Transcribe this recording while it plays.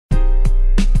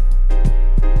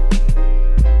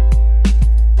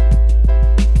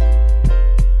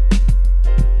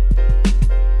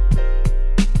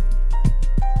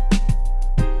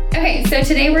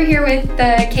today we're here with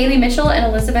Kaylee Mitchell and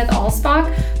Elizabeth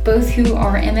Alsbach, both who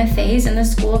are MFAs in the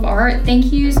School of Art.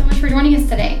 Thank you so much for joining us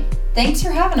today. Thanks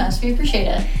for having us. We appreciate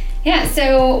it. Yeah,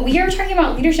 so we are talking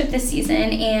about leadership this season,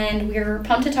 and we're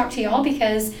pumped to talk to y'all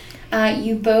because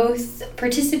you both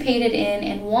participated in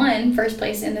and won first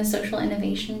place in the Social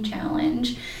Innovation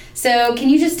Challenge. So can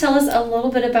you just tell us a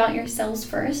little bit about yourselves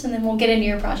first, and then we'll get into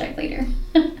your project later.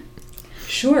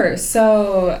 Sure.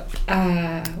 So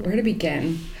where to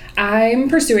begin? I'm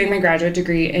pursuing my graduate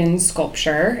degree in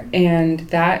sculpture, and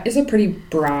that is a pretty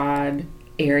broad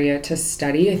area to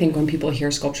study. I think when people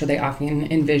hear sculpture, they often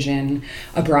envision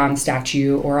a bronze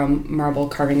statue or a marble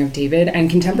carving of David, and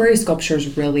contemporary sculpture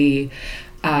is really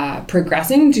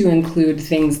progressing to include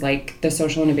things like the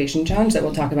Social Innovation Challenge that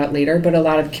we'll talk about later, but a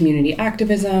lot of community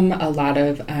activism, a lot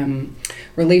of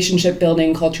relationship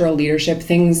building, cultural leadership,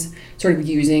 things sort of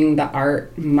using the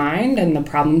art mind and the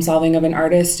problem solving of an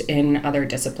artist in other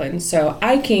disciplines. So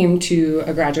I came to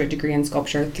a graduate degree in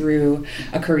sculpture through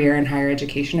a career in higher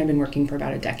education. I've been working for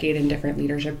about a decade in different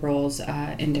leadership roles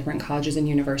in different colleges and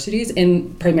universities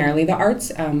in primarily the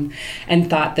arts, and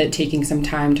thought that taking some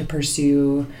time to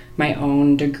pursue my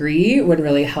own degree would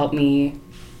really help me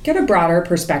get a broader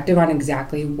perspective on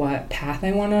exactly what path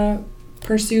I want to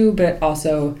pursue, but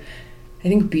also I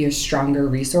think be a stronger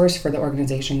resource for the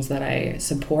organizations that I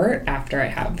support after I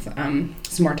have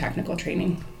some more technical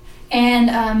training.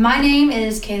 And my name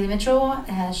is Kaylee Mitchell,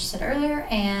 as she said earlier,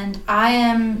 and I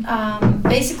am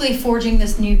basically forging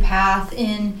this new path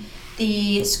in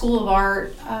the School of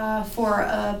Art for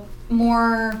a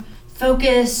more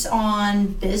focus on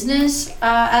business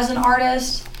as an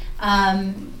artist.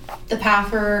 The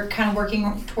path we're kind of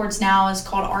working towards now is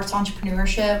called arts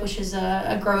entrepreneurship, which is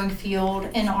a growing field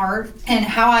in art. And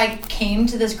how I came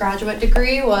to this graduate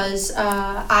degree was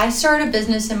I started a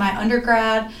business in my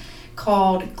undergrad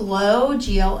called Glow,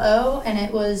 G-L-O, and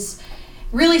it was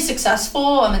really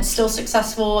successful. It's still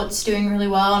successful. It's doing really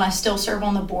well, and I still serve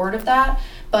on the board of that.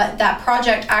 But that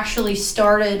project actually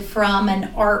started from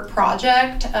an art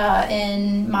project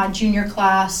in my junior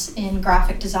class in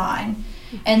graphic design.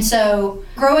 And so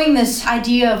growing this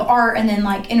idea of art and then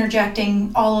like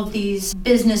interjecting all of these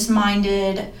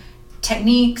business-minded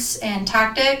techniques and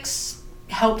tactics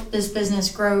helped this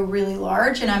business grow really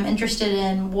large. And I'm interested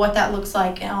in what that looks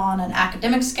like on an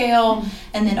academic scale,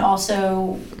 and then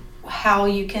also how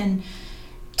you can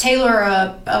tailor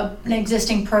an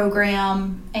existing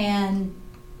program and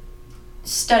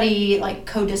study like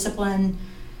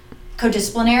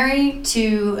co-disciplinary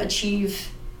to achieve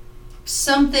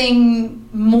something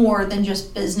more than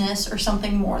just business or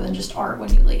something more than just art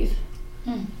when you leave.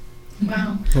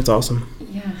 Wow. That's awesome.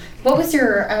 Yeah. What was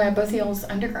your both of y'all's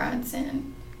undergrads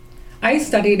in? I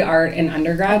studied art in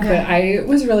undergrad, but I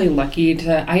was really lucky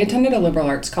I attended a liberal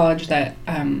arts college that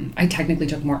I technically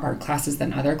took more art classes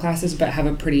than other classes, but have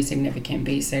a pretty significant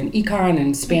base in econ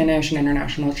and Spanish and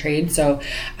international trade. So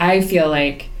I feel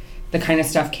like the kind of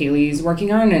stuff Kaylee's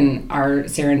working on and our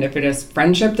serendipitous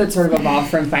friendship that sort of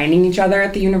evolved from finding each other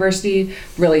at the university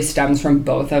really stems from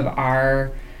both of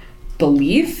our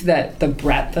belief that the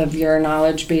breadth of your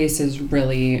knowledge base is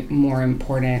really more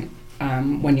important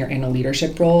when you're in a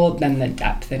leadership role than the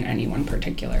depth in any one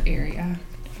particular area.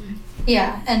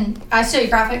 Yeah, and I studied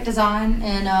graphic design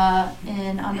in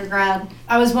undergrad.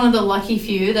 I was one of the lucky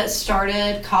few that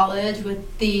started college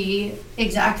with the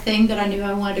exact thing that I knew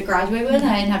I wanted to graduate with, and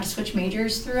I didn't have to switch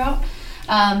majors throughout.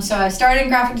 So I started in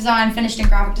graphic design, finished in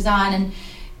graphic design, and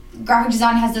graphic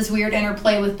design has this weird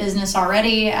interplay with business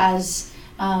already as,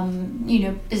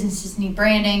 businesses need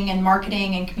branding and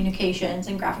marketing and communications,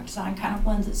 and graphic design kind of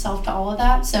lends itself to all of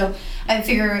that. So I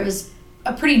figure it was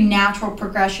a pretty natural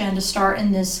progression to start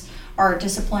in this art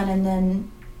discipline and then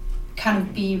kind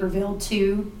of be revealed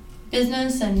to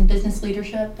business and business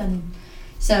leadership. And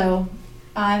so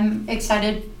I'm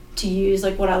excited to use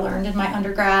like what I learned in my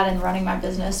undergrad and running my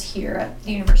business here at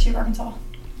the University of Arkansas.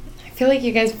 I feel like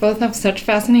you guys both have such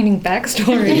fascinating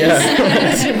backstories. Yeah.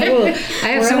 That's so cool.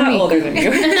 I have so many older than you.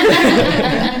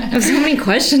 I have so many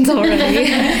questions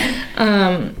already.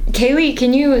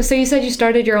 Kaylee, so you said you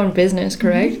started your own business,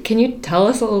 correct? Mm-hmm. Can you tell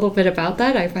us a little bit about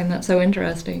that? I find that so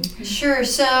interesting. Sure.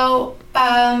 So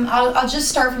I'll just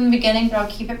start from the beginning, but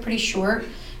I'll keep it pretty short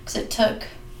because it took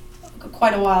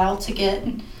quite a while to get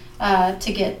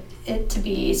it to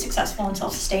be successful and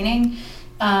self-sustaining.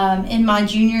 In my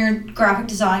junior graphic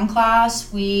design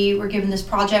class, we were given this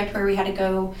project where we had to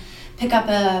go pick up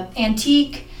a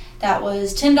antique that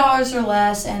was $10 or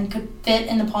less and could fit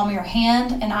in the palm of your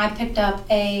hand. And I picked up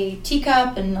a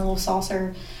teacup and a little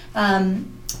saucer.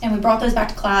 And we brought those back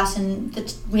to class, and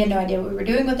we had no idea what we were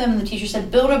doing with them. And the teacher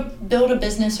said, build a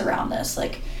business around this.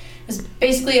 Like, it was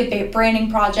basically a branding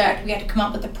project. We had to come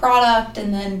up with a product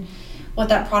and then what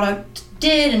that product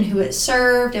did and who it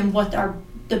served and what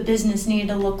the business needed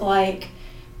to look like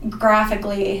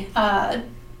graphically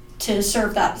to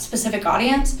serve that specific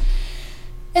audience.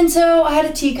 And so I had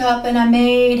a teacup and I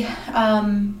made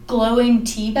glowing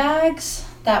tea bags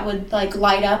that would like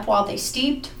light up while they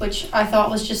steeped, which I thought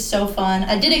was just so fun.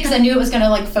 I did it because I knew it was going to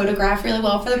like photograph really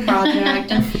well for the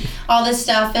project and all this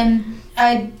stuff. And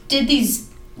I did these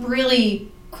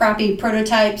really crappy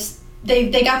prototypes.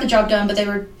 They got the job done, but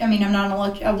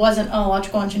I wasn't an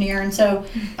electrical engineer, and so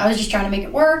I was just trying to make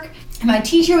it work. And my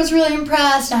teacher was really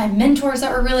impressed. I had mentors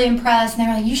that were really impressed, and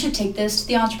they were like, you should take this to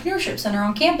the Entrepreneurship Center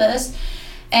on campus.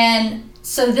 And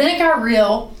so then it got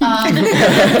real. So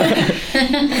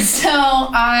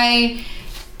I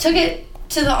took it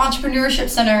to the Entrepreneurship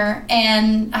Center,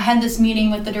 and I had this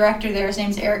meeting with the director there. His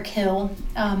name's Eric Hill,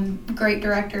 great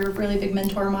director, really big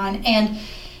mentor of mine. And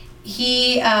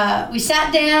we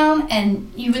sat down,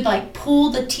 and you would like pull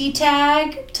the T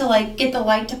tag to like get the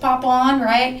light to pop on,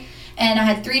 right? And I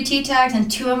had 3 T tags, and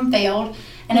 2 of them failed,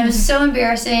 and it was so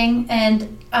embarrassing.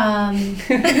 And I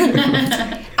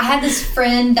had this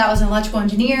friend that was an electrical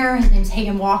engineer. His name's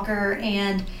Hagen Walker,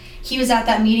 and he was at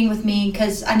that meeting with me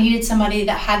because I needed somebody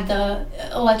that had the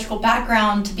electrical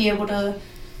background to be able to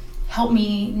help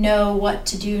me know what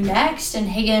to do next. And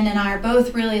Hagen and I are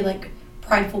both really like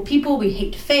prideful people. We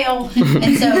hate to fail.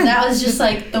 And so that was just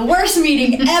like the worst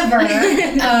meeting ever.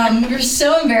 We were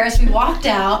so embarrassed. We walked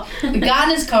out. We got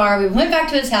in his car. We went back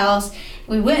to his house.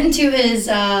 We went into his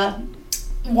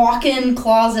walk-in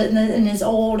closet in his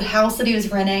old house that he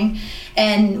was renting.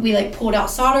 And we like pulled out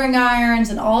soldering irons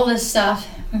and all this stuff.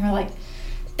 We were like,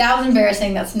 that was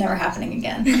embarrassing. That's never happening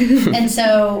again. And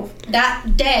so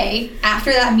that day,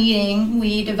 after that meeting,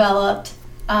 we developed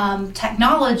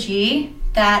technology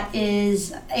that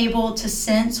is able to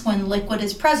sense when liquid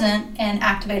is present and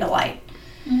activate a light.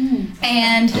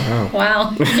 And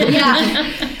wow.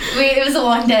 Yeah, it was a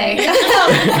long day.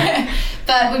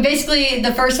 But we basically,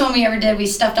 the first one we ever did, we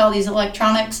stuffed all these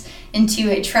electronics into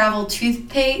a travel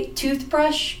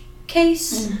toothbrush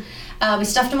case. We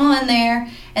stuffed them all in there,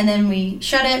 and then we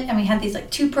shut it, and we had these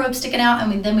like 2 probes sticking out,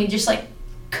 and then we just like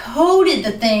coated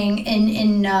the thing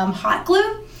in hot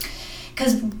glue.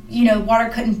 Because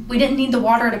we didn't need the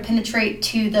water to penetrate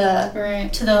to the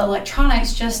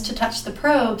electronics, just to touch the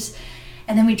probes.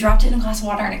 And then we dropped it in a glass of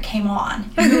water and it came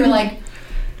on. And we were like,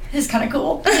 this is kind of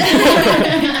cool.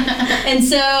 And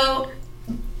so,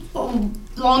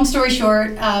 long story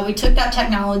short, we took that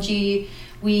technology.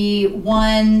 We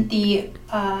won the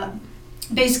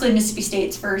basically Mississippi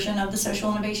State's version of the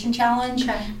Social Innovation Challenge,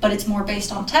 but it's more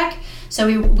based on tech. So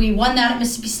we won that at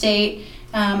Mississippi State.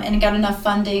 And got enough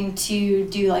funding to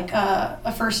do like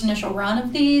a first initial run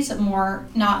of these,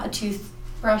 not a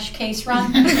toothbrush case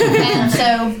run. And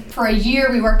so for a year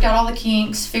we worked out all the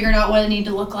kinks, figured out what it needed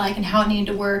to look like and how it needed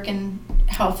to work and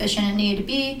how efficient it needed to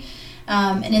be.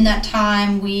 And in that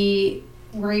time we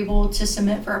were able to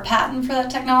submit for a patent for that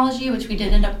technology, which we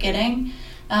did end up getting.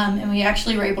 And we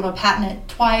actually were able to patent it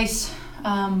twice.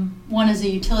 One is a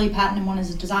utility patent and one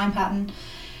is a design patent.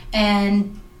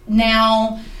 And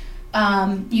now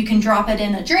you can drop it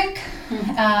in a drink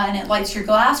and it lights your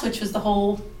glass, which was the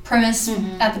whole premise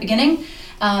at the beginning.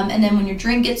 And then when your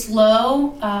drink gets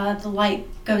low, the light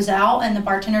goes out and the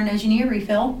bartender knows you need a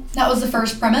refill. That was the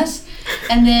first premise.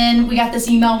 And then we got this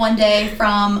email one day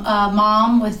from a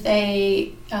mom with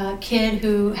a kid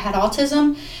who had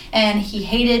autism, and he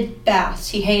hated baths.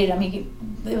 He hated them.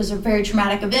 It was a very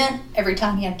traumatic event every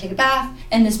time he had to take a bath.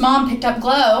 And this mom picked up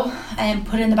Glow and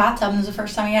put it in the bathtub, and it was the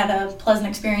first time he had a pleasant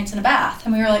experience in a bath.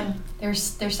 And we were like,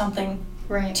 there's something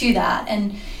to that.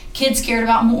 And kids cared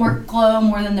about Glow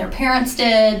more than their parents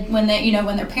did. When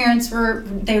their parents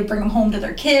they would bring them home to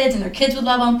their kids, and their kids would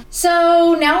love them.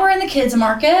 So now we're in the kids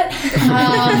market,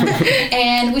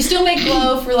 and we still make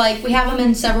Glow for we have them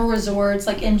in several resorts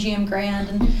like MGM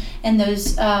Grand and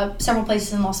those several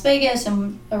places in Las Vegas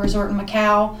and a resort in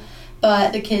Macau.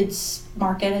 But the kids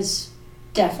market has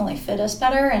definitely fit us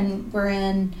better,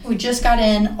 and we just got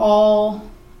in all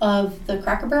of the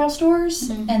Cracker Barrel stores,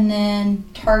 and then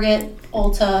Target,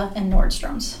 Ulta, and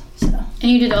Nordstrom's. So.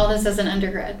 And you did all this as an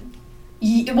undergrad?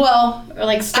 You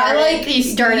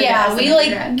started yeah, we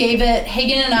gave it,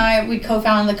 Hagen and I, we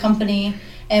co-founded the company,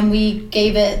 and we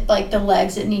gave it the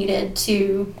legs it needed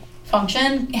to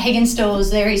function. Hagen still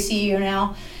is there, he's CEO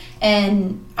now,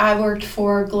 and I worked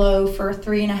for Glow for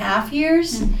 3.5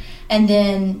 years, and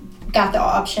then got the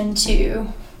option to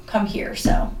come here,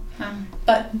 so.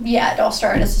 But yeah, it all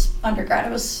started as undergrad.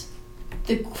 It was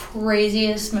the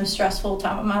craziest, most stressful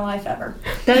time of my life ever.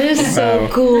 That is so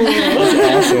cool.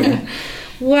 That's awesome.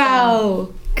 Wow.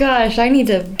 Gosh, I need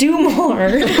to do more.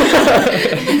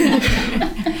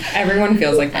 Everyone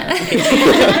feels like that.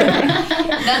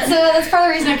 That's part of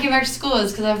the reason I came back to school,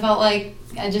 is because I felt like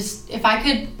if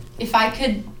I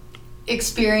could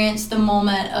experience the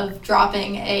moment of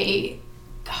dropping a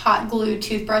hot glue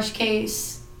toothbrush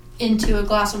case into a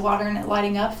glass of water and it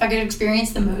lighting up, if I could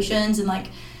experience the motions and like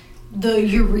the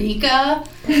eureka of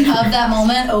that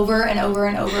moment over and over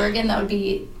and over again, that would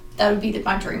be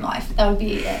my dream life. That would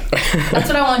be it. That's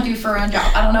what I want to do for a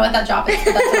job. I don't know what that job is,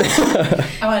 but that's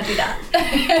what I want to do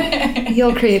that.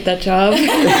 You'll create that job.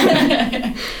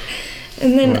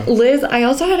 And then Liz, I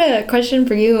also had a question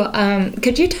for you.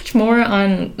 Could you touch more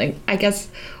on, like, I guess,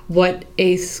 what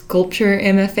a sculpture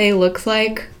MFA looks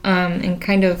like, and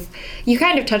you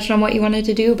kind of touched on what you wanted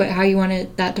to do, but how you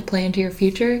wanted that to play into your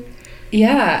future?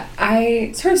 Yeah,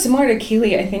 I sort of similar to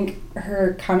Kaylee. I think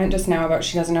her comment just now about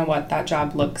she doesn't know what that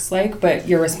job looks like, but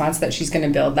your response that she's going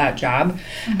to build that job.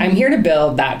 Mm-hmm. I'm here to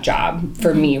build that job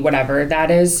for me, whatever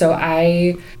that is. So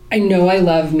I know I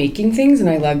love making things and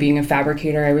I love being a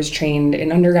fabricator. I was trained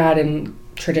in undergrad in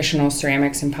traditional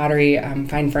ceramics and pottery,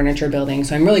 fine furniture building.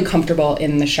 So I'm really comfortable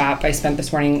in the shop. I spent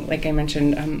this morning, like I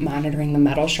mentioned, monitoring the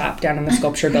metal shop down in the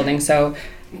sculpture building. So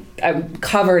I'm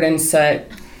covered in soot,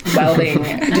 welding.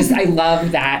 I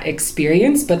love that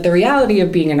experience. But the reality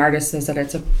of being an artist is that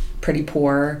it's a pretty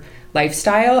poor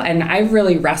lifestyle. And I've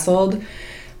really wrestled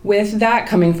with that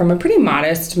coming from a pretty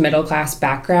modest middle-class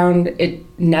background. It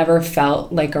never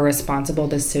felt like a responsible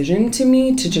decision to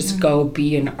me to just go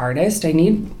be an artist.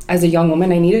 As a young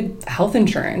woman, I needed health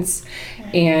insurance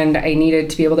and I needed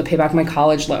to be able to pay back my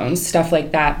college loans, stuff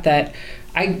like that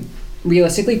I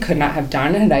realistically could not have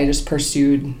done had I just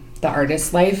pursued the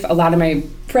artist life. A lot of my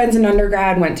friends in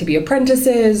undergrad went to be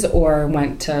apprentices or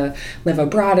went to live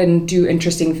abroad and do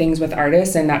interesting things with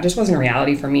artists, and that just wasn't a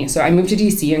reality for me. So I moved to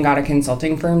DC and got a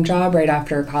consulting firm job right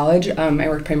after college. I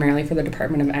worked primarily for the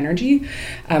Department of Energy,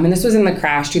 and this was in the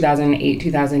crash 2008,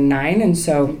 2009, and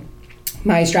so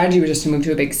my strategy was just to move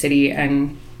to a big city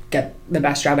and get the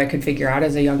best job I could figure out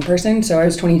as a young person. So I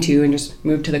was 22 and just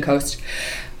moved to the coast,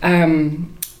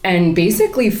 and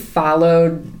basically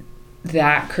followed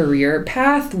that career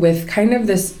path with kind of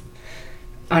this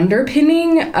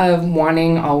underpinning of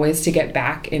wanting always to get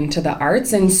back into the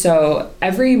arts. And so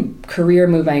every career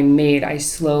move I made, I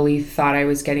slowly thought I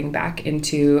was getting back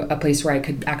into a place where I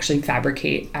could actually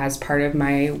fabricate as part of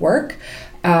my work.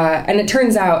 And it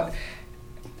turns out,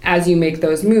 as you make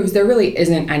those moves, there really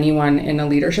isn't anyone in a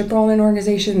leadership role in an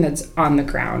organization that's on the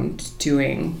ground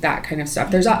doing that kind of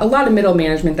stuff. There's a lot of middle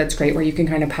management that's great, where you can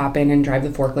kind of pop in and drive the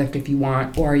forklift if you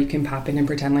want, or you can pop in and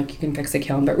pretend like you can fix a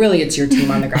kiln, but really it's your team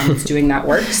on the ground that's doing that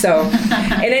work. So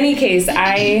in any case,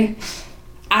 I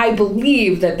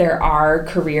believe that there are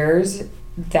careers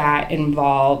that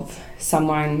involve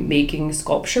someone making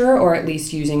sculpture, or at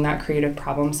least using that creative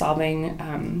problem solving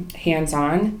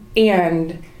hands-on,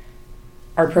 and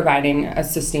are providing a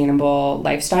sustainable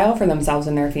lifestyle for themselves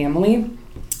and their family.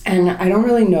 And I don't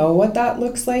really know what that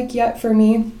looks like yet for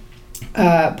me.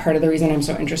 Part of the reason I'm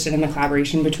so interested in the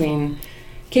collaboration between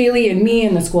Kaylee and me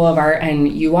and the School of Art and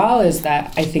you all is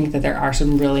that I think that there are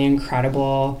some really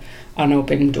incredible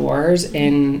unopened doors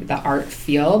in the art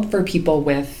field for people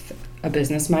with a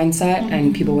business mindset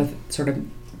and people with sort of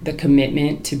the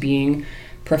commitment to being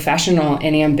professional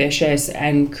and ambitious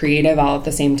and creative all at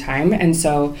the same time. And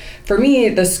so for me,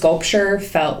 the sculpture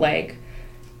felt like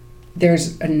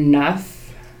there's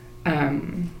enough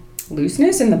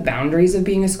looseness in the boundaries of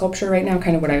being a sculptor right now,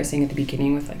 kind of what I was saying at the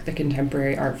beginning with like the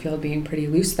contemporary art field being pretty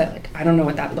loose, that like I don't know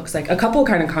what that looks like. A couple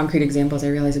kind of concrete examples I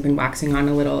realize I've been waxing on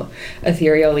a little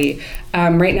ethereally.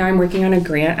 Right now I'm working on a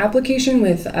grant application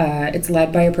with, it's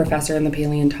led by a professor in the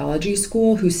paleontology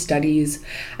school who studies,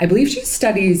 I believe she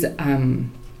studies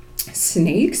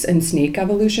snakes and snake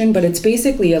evolution, but it's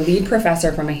basically a lead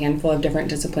professor from a handful of different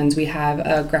disciplines. We have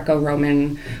a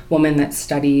Greco-Roman woman that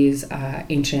studies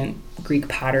ancient Greek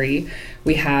pottery.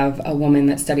 We have a woman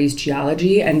that studies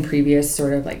geology and previous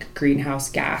sort of like greenhouse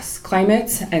gas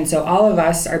climates. And so all of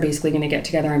us are basically going to get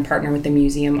together and partner with the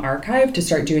museum archive to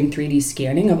start doing 3D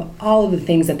scanning of all of the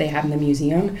things that they have in the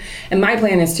museum. And my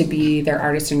plan is to be their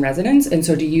artist in residence, and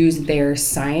so to use their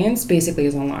science basically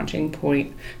as a launching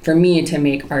point for me to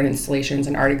make art installations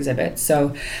and art exhibits.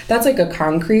 So that's like a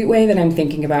concrete way that I'm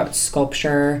thinking about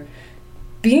sculpture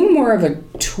being more of a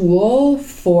tool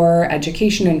for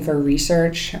education and for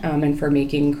research, and for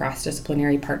making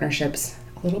cross-disciplinary partnerships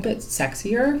a little bit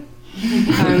sexier,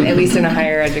 at least in a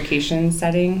higher education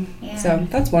setting. Yeah. So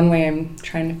that's one way I'm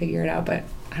trying to figure it out, but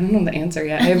I don't know the answer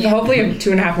yet. I hopefully have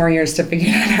 2.5 more years to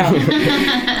figure that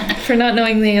out. For not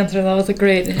knowing the answer, that was a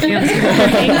great answer.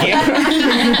 Thank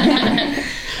you.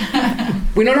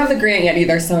 We don't have the grant yet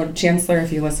either, so Chancellor,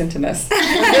 if you listen to this,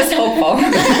 we're just hopeful.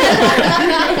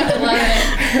 I love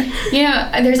it. You know,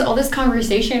 there's all this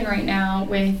conversation right now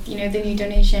with, you know, the new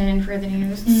donation for the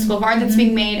new School of Art that's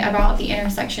being made about the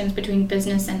intersections between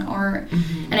business and art.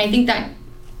 And I think that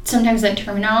sometimes that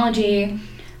terminology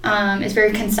is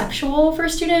very conceptual for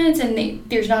students, and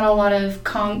there's not a lot of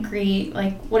concrete,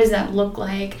 like, what does that look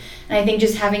like? And I think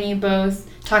just having you both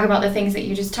talk about the things that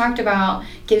you just talked about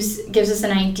gives us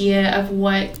an idea of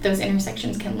what those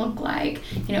intersections can look like.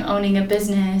 You know, owning a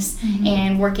business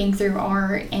and working through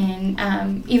art,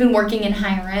 and even working in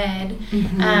higher ed.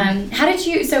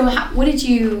 What did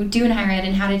you do in higher ed,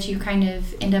 and how did you kind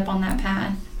of end up on that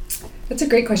path? That's a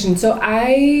great question. So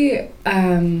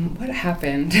what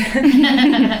happened?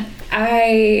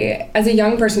 As a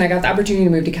young person, I got the opportunity to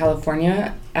move to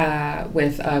California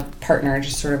with a partner,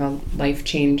 just sort of a life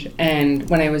change. And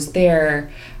when I was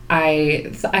there,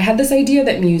 I had this idea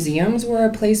that museums were a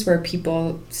place where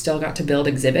people still got to build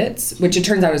exhibits, which it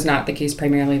turns out is not the case.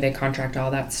 Primarily, they contract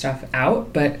all that stuff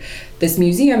out. But this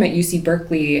museum at UC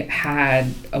Berkeley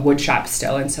had a wood shop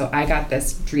still. And so I got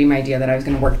this dream idea that I was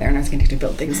going to work there and I was going to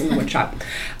build things in the wood shop.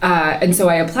 And so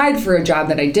I applied for a job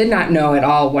that I did not know at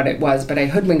all what it was, but I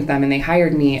hoodwinked them and they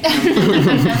hired me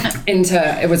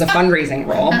it was a fundraising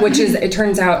role, which is, it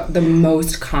turns out, the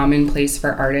most common place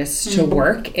for artists to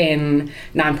work in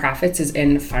nonprofits is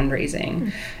in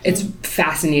fundraising. It's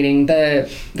fascinating. The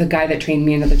guy that trained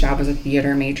me into the job was a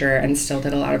theater major and still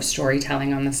did a lot of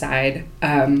storytelling on the side.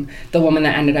 The woman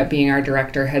that ended up being our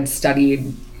director had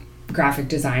studied graphic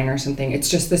design or something. It's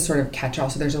just this sort of catch-all.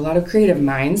 So there's a lot of creative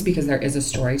minds because there is a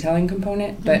storytelling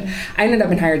component. But I ended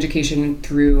up in higher education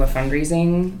through a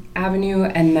fundraising avenue,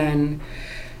 and then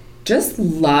just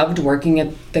loved working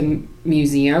at the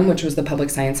museum, which was the public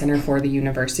science center for the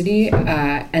university,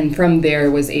 and from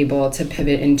there was able to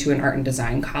pivot into an art and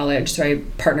design college. So I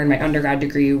partnered my undergrad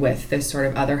degree with this sort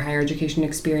of other higher education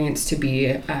experience to be,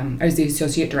 I was the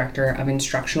associate director of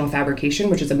instructional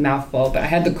fabrication, which is a mouthful, but I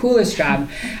had the coolest job.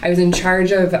 I was in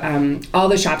charge of all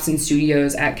the shops and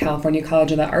studios at California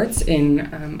College of the Arts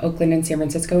in Oakland and San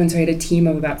Francisco, and so I had a team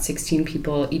of about 16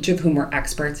 people, each of whom were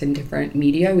experts in different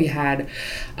media. We had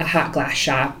a hot glass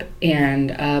shop and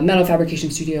a metal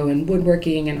fabrication studio and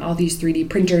woodworking and all these 3D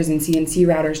printers and CNC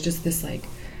routers, just this like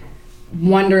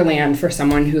wonderland for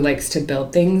someone who likes to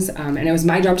build things. And it was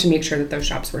my job to make sure that those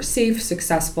shops were safe,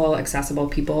 successful, accessible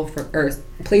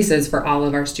places for all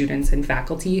of our students and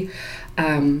faculty.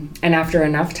 And after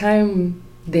enough time,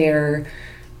 they're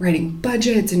writing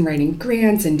budgets and writing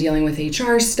grants and dealing with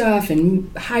HR stuff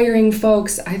and hiring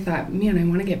folks. I thought, man, I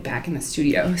want to get back in the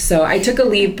studio. So I took a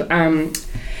leap.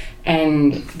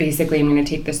 And basically, I'm going to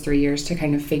take this 3 years to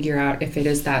kind of figure out if it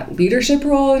is that leadership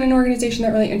role in an organization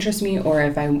that really interests me, or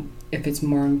if it's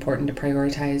more important to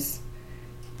prioritize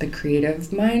the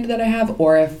creative mind that I have,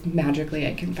 or if magically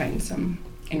I can find some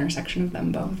intersection of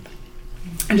them both.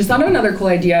 I just thought of another cool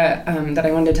idea that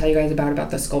I wanted to tell you guys about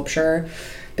the sculpture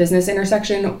business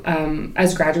intersection.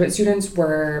 As graduate students,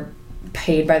 we're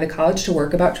paid by the college to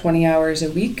work about 20 hours a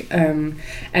week.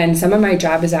 And some of my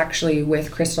job is actually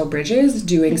with Crystal Bridges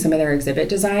doing some of their exhibit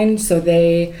design. So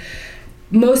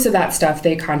most of that stuff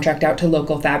they contract out to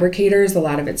local fabricators. A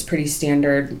lot of it's pretty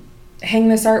standard, hang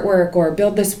this artwork or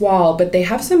build this wall, but they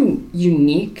have some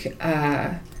unique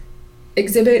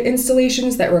exhibit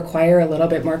installations that require a little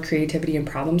bit more creativity and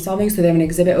problem solving. So they have an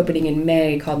exhibit opening in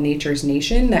May called Nature's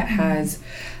Nation that has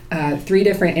 3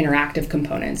 different interactive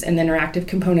components, and the interactive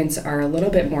components are a little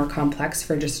bit more complex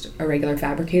for just a regular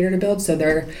fabricator to build, so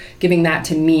they're giving that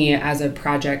to me as a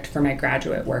project for my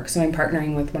graduate work. So I'm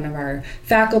partnering with one of our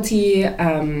faculty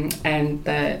and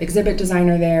the exhibit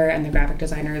designer there and the graphic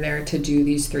designer there to do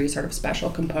these 3 sort of special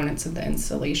components of the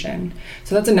installation.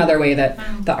 So that's another way that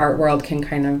the art world can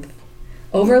kind of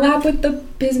overlap with the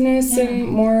business and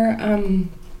more,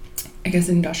 I guess,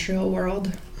 industrial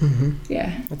world. Mm-hmm.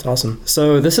 Yeah. That's awesome.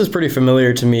 So this is pretty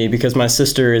familiar to me because my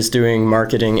sister is doing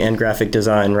marketing and graphic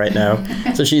design right now.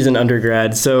 So she's an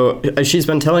undergrad. So she's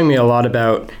been telling me a lot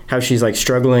about how she's like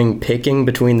struggling picking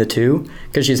between the two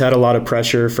because she's had a lot of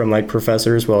pressure from like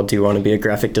professors. Well, do you want to be a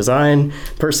graphic design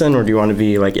person or do you want to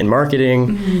be like in marketing?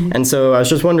 Mm-hmm. And so I was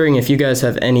just wondering if you guys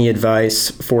have any advice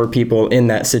for people in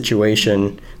that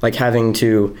situation, like having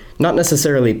to not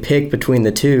necessarily pick between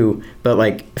the two, but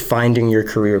like finding your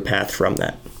career path from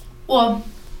that. Well,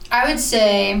 I would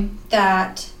say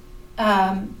that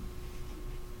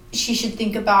she should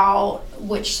think about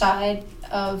which side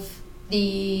of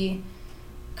the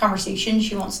conversation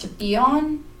she wants to be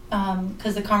on,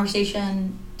 because the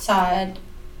conversation side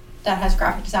that has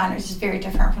graphic designers is very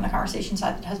different from the conversation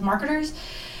side that has marketers.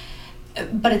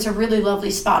 But it's a really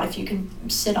lovely spot if you can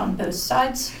sit on both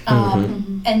sides.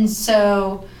 And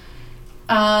so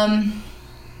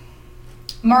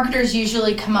marketers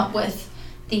usually come up with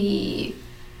the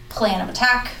plan of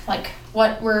attack, like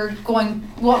what we're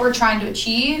trying to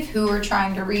achieve, who we're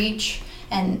trying to reach,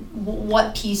 and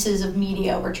what pieces of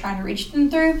media we're trying to reach them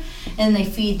through. And they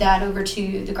feed that over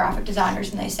to the graphic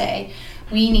designers, and they say,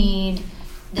 we need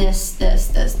this,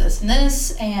 and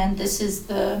this, and this is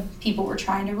the people we're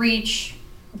trying to reach.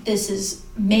 This is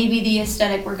maybe the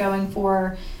aesthetic we're going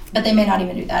for, but they may not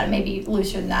even do that. It may be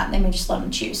looser than that, and they may just let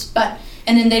them choose.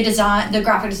 And then the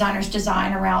graphic designers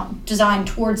design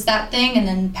towards that thing, and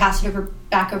then pass it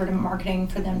back over to marketing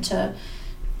for them to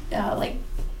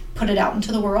put it out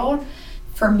into the world.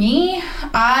 For me,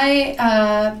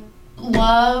 I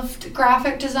loved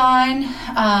graphic design,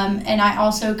 and I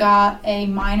also got a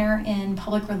minor in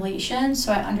public relations,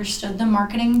 so I understood the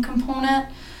marketing component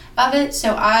of it.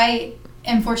 So I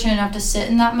am fortunate enough to sit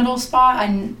in that middle spot,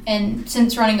 and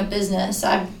since running a business,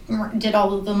 I did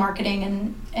all of the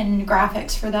marketing and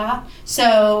graphics for that.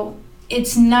 So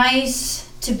it's nice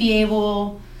to be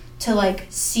able to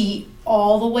see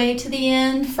all the way to the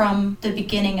end from the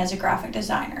beginning as a graphic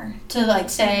designer, to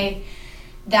say,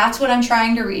 that's what I'm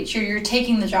trying to reach. You're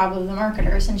taking the job of the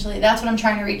marketer, essentially. That's what I'm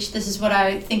trying to reach. This is what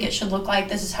I think it should look like.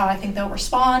 This is how I think they'll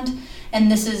respond.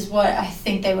 And this is what I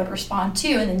think they would respond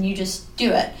to. And then you just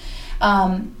do it.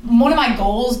 One of my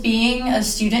goals being a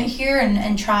student here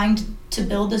and trying to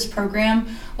build this program,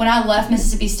 when I left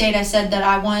Mississippi State, I said that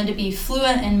I wanted to be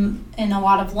fluent in a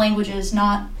lot of languages,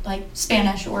 not like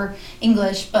Spanish or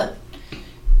English, but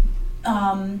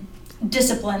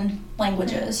discipline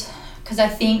languages. Because I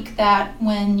think that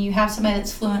when you have somebody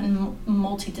that's fluent in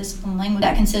multi-discipline language,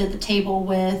 that can sit at the table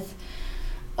with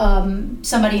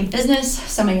somebody in business,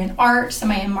 somebody in art,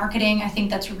 somebody in marketing. I think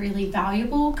that's really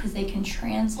valuable because they can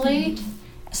translate,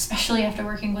 especially after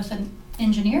working with an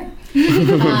engineer.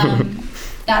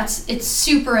 It's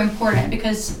super important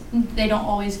because they don't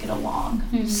always get along.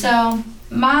 So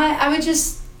I would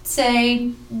just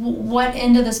say, what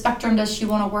end of the spectrum does she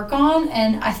want to work on?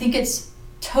 And I think it's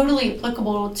totally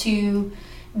applicable to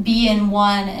be in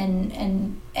one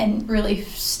and really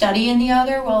study in the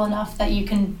other well enough that you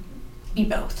can be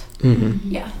both.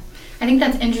 Yeah. I think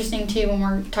that's interesting too when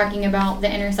we're talking about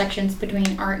the intersections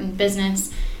between art and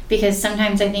business, because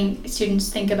sometimes I think students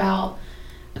think about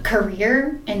a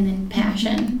career and then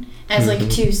passion as like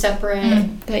two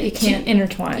separate that you can't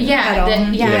intertwine.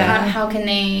 How can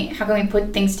we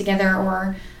put things together,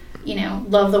 or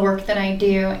love the work that I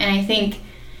do? And I think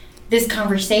this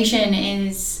conversation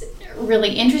is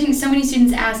really interesting. So many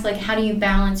students ask, how do you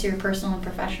balance your personal and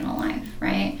professional life,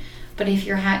 right? But if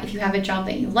you have a job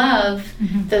that you love,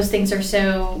 those things are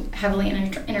so heavily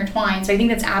intertwined. So I think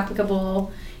that's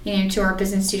applicable, to our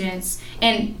business students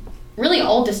and really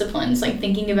all disciplines,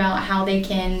 thinking about how they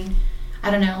can,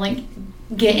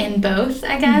 get in both,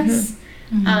 I guess.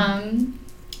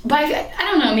 But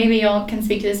I don't know, maybe y'all can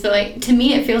speak to this, but to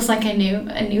me it feels like a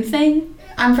new thing.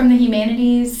 I'm from the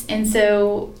humanities, and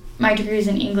so my degree is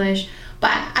in English,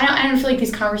 but I don't feel like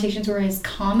these conversations were as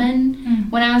common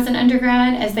when I was an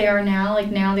undergrad as they are now.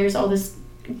 Now there's all this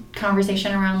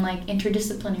conversation around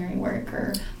interdisciplinary work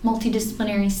or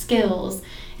multidisciplinary skills.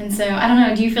 And so I don't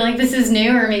know, do you feel like this is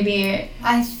new, or maybe?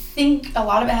 I think a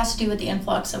lot of it has to do with the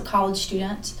influx of college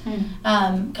students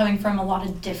coming from a lot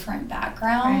of different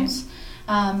backgrounds.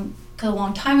 Because a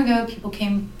long time ago, people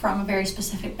came from a very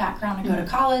specific background to go to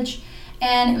college.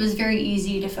 And it was very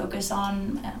easy to focus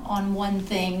on one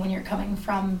thing when you're coming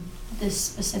from this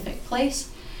specific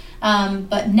place.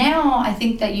 But now I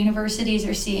think that universities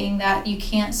are seeing that you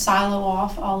can't silo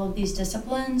off all of these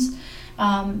disciplines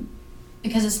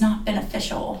because it's not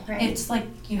beneficial. Right. It's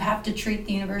you have to treat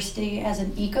the university as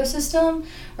an ecosystem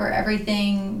where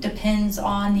everything depends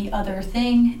on the other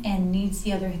thing and needs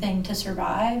the other thing to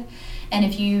survive.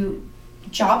 And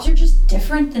jobs are just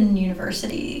different than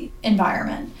university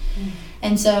environment.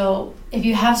 And so if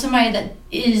you have somebody that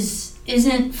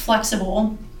isn't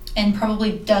flexible and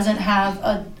probably doesn't have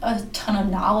a ton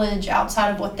of knowledge outside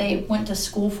of what they went to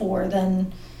school for,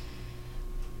 then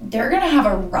they're going to have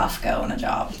a rough go in a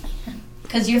job.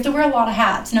 Because you have to wear a lot of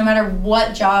hats, no matter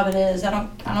what job it is. I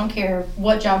don't care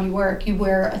what job you work. You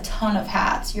wear a ton of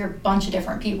hats. You're a bunch of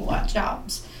different people at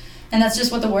jobs. And that's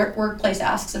just what the workplace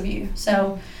asks of you.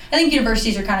 So I think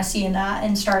universities are kind of seeing that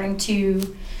and starting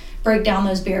to break down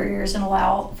those barriers and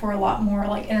allow for a lot more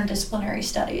interdisciplinary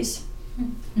studies.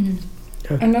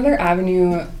 Another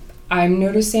avenue I'm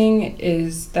noticing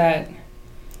is that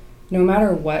no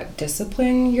matter what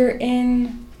discipline you're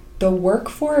in, the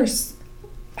workforce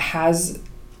has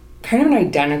kind of an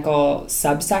identical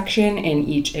subsection in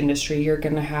each industry. You're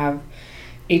going to have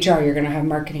HR, you're going to have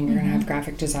marketing, you're going to have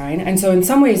graphic design. And so in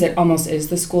some ways it almost is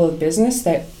the school of business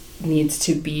that needs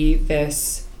to be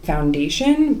this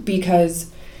foundation,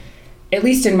 because at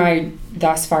least in my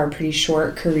thus far pretty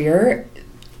short career,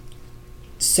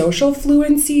 social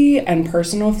fluency and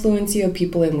personal fluency of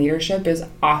people in leadership is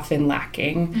often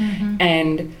lacking.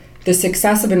 And the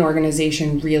success of an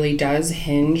organization really does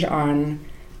hinge on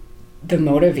the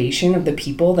motivation of the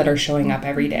people that are showing up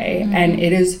every day. And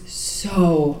it is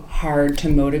so hard to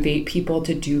motivate people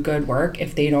to do good work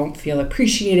if they don't feel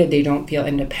appreciated, they don't feel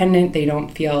independent, they don't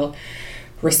feel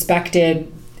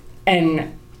respected.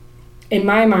 And in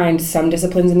my mind, some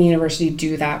disciplines in the university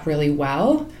do that really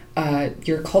well.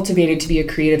 You're cultivated to be a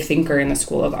creative thinker in the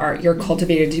School of Art. You're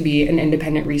cultivated to be an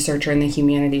independent researcher in the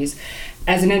humanities.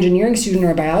 As an engineering student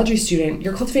or a biology student,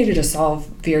 you're cultivated to solve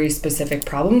very specific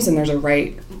problems, and there's a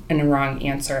right and a wrong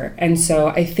answer. And so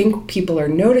I think people are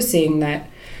noticing that,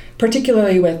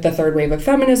 particularly with the third wave of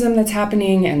feminism that's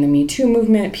happening and the Me Too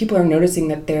movement, people are noticing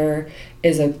that there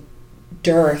is a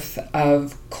dearth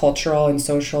of cultural and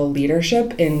social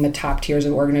leadership in the top tiers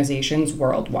of organizations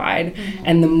worldwide.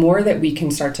 And the more that we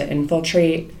can start to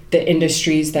infiltrate the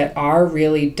industries that are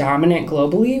really dominant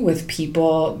globally with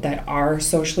people that are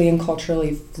socially and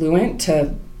culturally fluent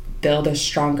to build a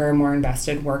stronger, more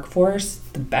invested workforce,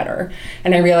 the better.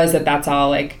 And I realize that that's all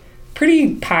like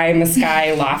pretty pie in the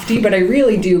sky lofty, but I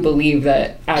really do believe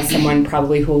that as someone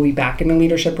probably who will be back in a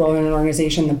leadership role in an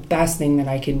organization, the best thing that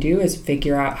I can do is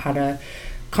figure out how to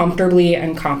comfortably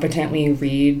and competently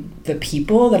read the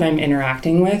people that I'm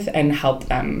interacting with and help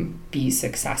them be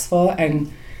successful.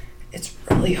 And it's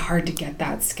really hard to get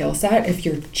that skill set if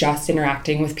you're just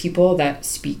interacting with people that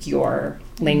speak your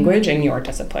language and your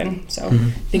discipline. So I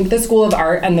think the School of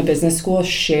Art and the business school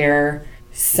share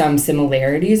some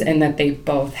similarities in that they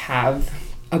both have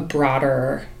a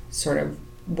broader sort of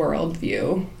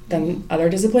worldview than other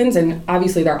disciplines. And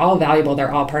obviously they're all valuable.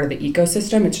 They're all part of the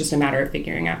ecosystem. It's just a matter of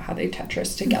figuring out how they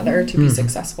Tetris together to be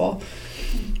successful.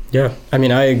 Yeah, I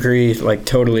mean, I agree like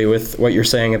totally with what you're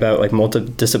saying about like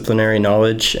multidisciplinary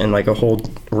knowledge and like a whole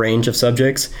range of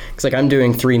subjects. Because like I'm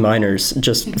doing 3 minors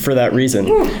just for that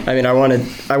reason. I mean, I want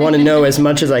to know as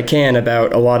much as I can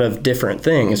about a lot of different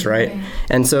things, right?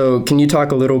 And so can you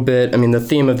talk a little bit, I mean, the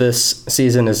theme of this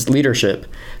season is leadership.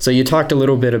 So you talked a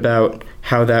little bit about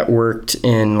how that worked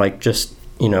in like just,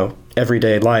 you know,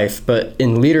 everyday life, but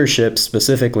in leadership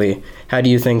specifically, how do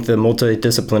you think the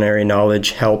multidisciplinary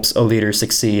knowledge helps a leader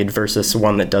succeed versus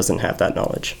one that doesn't have that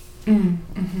knowledge?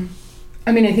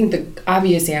 I mean, I think the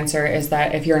obvious answer is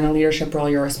that if you're in a leadership role,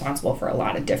 you're responsible for a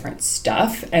lot of different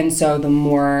stuff. And so the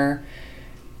more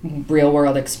real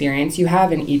world experience you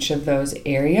have in each of those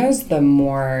areas, the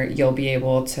more you'll be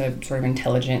able to sort of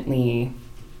intelligently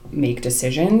make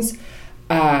decisions.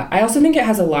 I also think it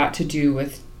has a lot to do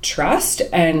with trust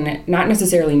and not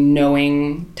necessarily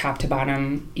knowing top to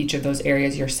bottom each of those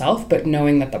areas yourself, but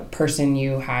knowing that the person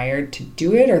you hired to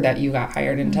do it or that you got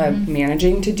hired into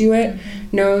managing to do it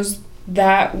knows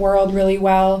that world really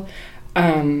well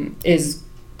is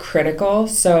critical.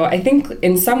 So I think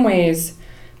in some ways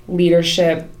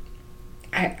leadership,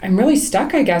 I'm really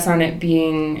stuck, I guess, on it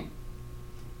being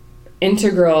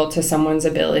integral to someone's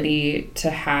ability to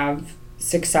have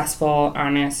successful,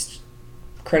 honest,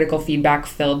 critical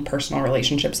feedback-filled personal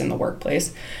relationships in the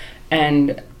workplace.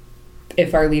 And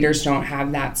if our leaders don't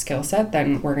have that skill set,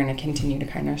 then we're going to continue to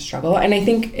kind of struggle. And I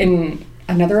think in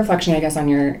another reflection, I guess, on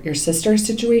your sister's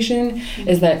situation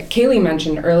is that Kaylee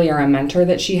mentioned earlier a mentor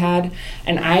that she had,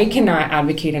 and I cannot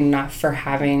advocate enough for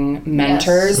having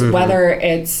mentors, whether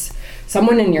it's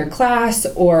someone in your class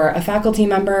or a faculty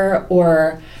member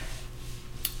or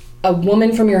a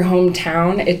woman from your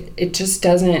hometown. It just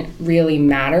doesn't really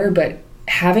matter, but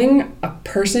having a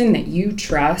person that you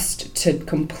trust to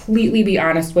completely be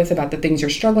honest with about the things you're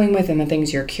struggling with and the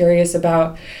things you're curious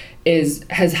about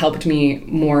has helped me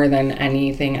more than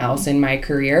anything else in my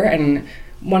career. And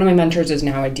one of my mentors is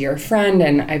now a dear friend,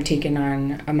 and I've taken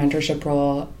on a mentorship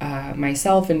role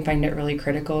myself and find it really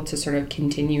critical to sort of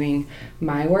continuing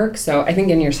my work. So I think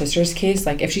in your sister's case,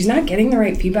 like if she's not getting the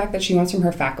right feedback that she wants from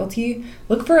her faculty,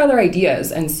 look for other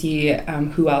ideas and see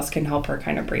who else can help her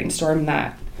kind of brainstorm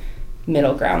that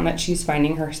middle ground that she's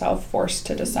finding herself forced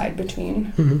to decide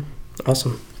between.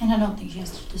 Awesome. And I don't think she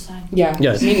has to decide. Yeah.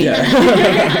 Yes. Me neither.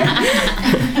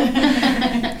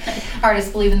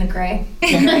 Artists believe in the gray.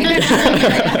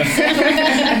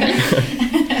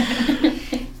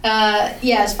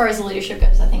 Yeah, as far as the leadership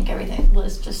goes, I think everything Liz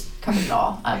languages just covered it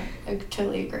all. I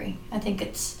totally agree. I think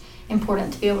it's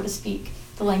important to be able to speak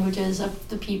the languages of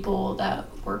the people that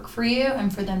work for you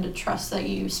and for them to trust that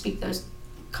you speak those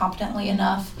competently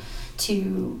enough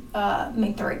to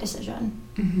make the right decision.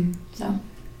 Mm-hmm. So.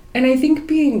 And I think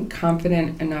being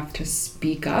confident enough to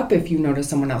speak up if you notice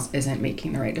someone else isn't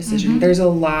making the right decision. Mm-hmm. There's a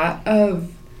lot of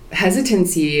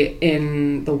hesitancy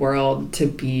in the world to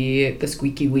be the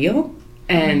squeaky wheel.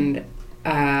 And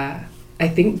I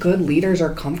think good leaders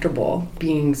are comfortable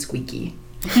being squeaky.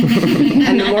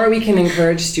 And the more we can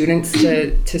encourage students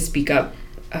to speak up,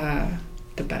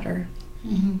 the better.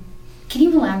 Mm-hmm. Can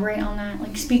you elaborate on that?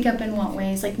 Like, speak up in what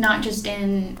ways? Like, not just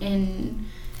in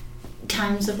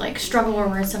times of like struggle or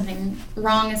where something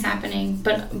wrong is happening,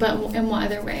 but in what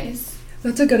other ways?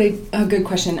 That's a good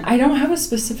question. I don't have a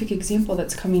specific example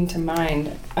that's coming to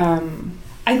mind.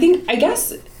 I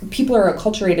guess people are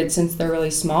acculturated since they're really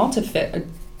small to fit a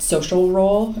social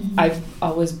role. Mm-hmm. I've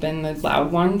always been the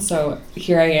loud one, so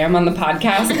here I am on the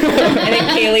podcast. I think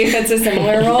Kaylee fits a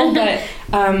similar role, but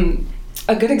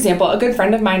a good example, a good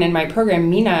friend of mine in my program,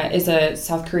 Mina, is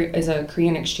a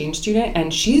Korean exchange student,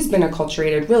 and she's been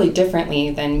acculturated really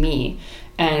differently than me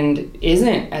and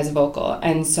isn't as vocal.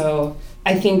 And so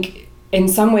I think in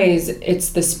some ways it's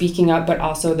the speaking up, but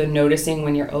also the noticing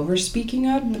when you're over speaking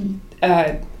up.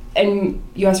 Mm-hmm. And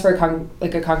you asked for a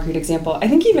concrete example. I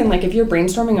think even like if you're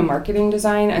brainstorming a marketing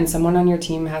design and someone on your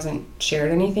team hasn't shared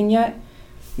anything yet,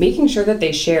 making sure that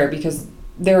they share, because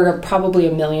there are probably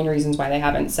a million reasons why they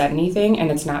haven't said anything, and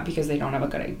it's not because they don't have a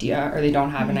good idea or they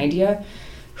don't have an idea.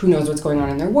 Who knows what's going on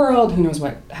in their world? Who knows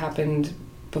what happened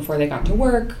before they got to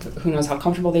work? Who knows how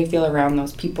comfortable they feel around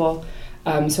those people?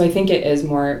 So I think it is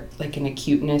more like an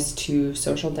acuteness to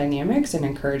social dynamics and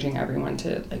encouraging everyone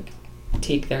to like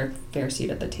take their fair seat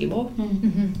at the table.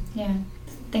 Mm-hmm. Yeah.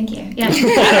 Thank you. Yeah.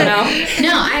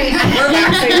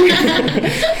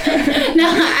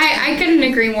 I couldn't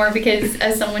agree more, because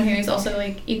as someone who is also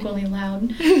like equally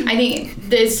loud, I think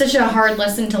it's such a hard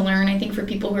lesson to learn. I think for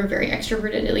people who are very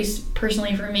extroverted, at least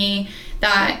personally for me,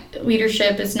 that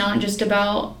leadership is not just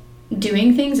about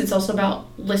doing things, it's also about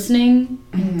listening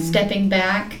and stepping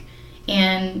back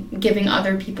and giving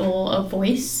other people a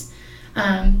voice.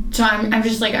 So I'm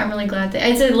just like, I'm really glad that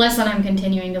it's a lesson I'm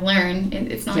continuing to learn.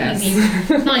 It's not easy. It's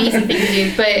not an easy thing to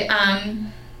do,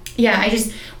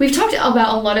 but we've talked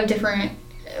about a lot of different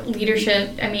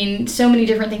leadership. I mean, so many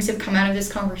different things have come out of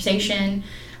this conversation.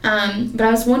 But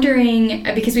I was wondering,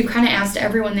 because we've kind of asked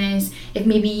everyone this, if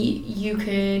maybe you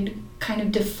could kind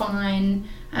of define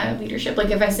leadership.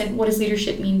 Like if I said, what does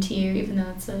leadership mean to you, even though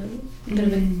that's a bit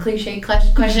of a cliche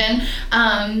question,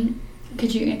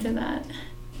 could you answer that?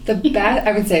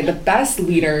 I would say the best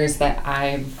leaders that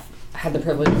I've had the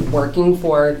privilege of working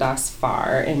for thus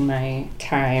far in my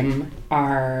time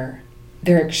they're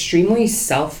extremely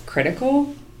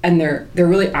self-critical, and they're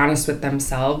really honest with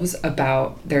themselves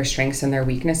about their strengths and their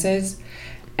weaknesses,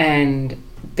 and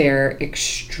they're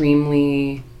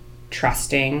extremely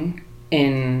trusting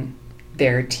in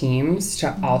their teams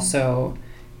to also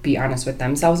be honest with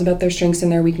themselves about their strengths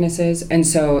and their weaknesses. And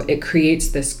so it creates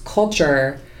this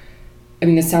culture. I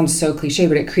mean, this sounds so cliche,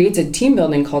 but it creates a team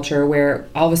building culture where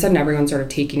all of a sudden everyone's sort of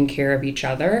taking care of each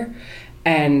other,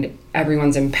 and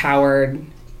everyone's empowered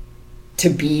to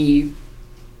be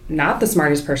not the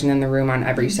smartest person in the room on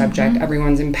every subject. Mm-hmm.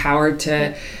 Everyone's empowered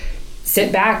to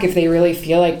sit back if they really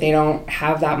feel like they don't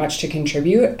have that much to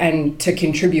contribute, and to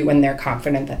contribute when they're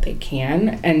confident that they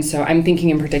can. And so I'm thinking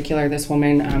in particular, this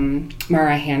woman,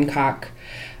 Mara Hancock,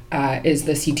 is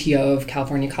the CTO of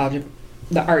California College of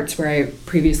the Arts, where I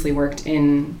previously worked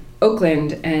in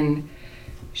Oakland, and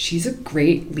she's a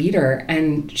great leader,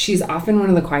 and she's often one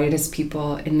of the quietest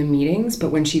people in the meetings,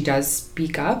 but when she does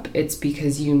speak up, it's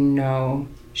because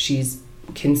she's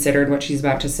considered what she's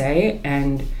about to say,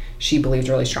 and she believes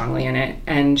really strongly in it,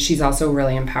 and she's also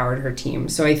really empowered her team.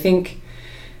 So I think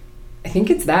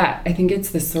it's that. I think it's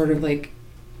this sort of like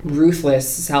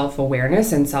ruthless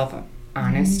self-awareness and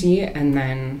self-honesty, and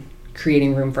then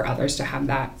creating room for others to have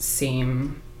that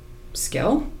same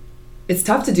skill. It's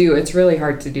tough to do. It's really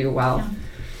hard to do well.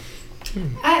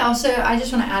 Yeah. I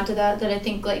just want to add to that I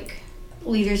think like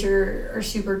leaders are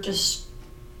super just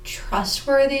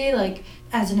trustworthy. Like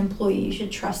as an employee, you should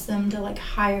trust them to like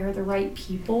hire the right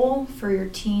people for your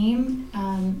team,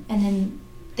 and then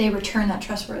they return that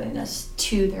trustworthiness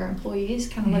to their employees,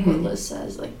 kind of like what Liz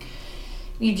says. Like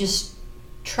you just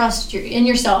trust in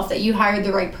yourself that you hired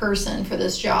the right person for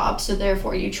this job, so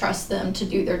therefore you trust them to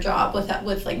do their job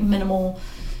with like minimal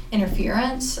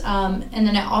interference. And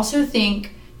then I also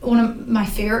think one of my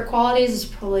favorite qualities, this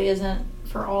probably isn't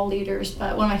for all leaders,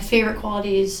 but one of my favorite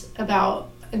qualities about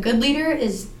a good leader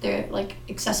is their like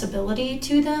accessibility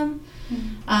to them.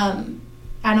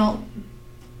 I don't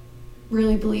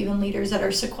really believe in leaders that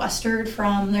are sequestered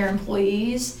from their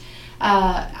employees.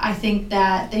 I think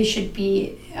that they should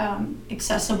be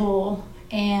accessible,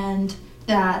 and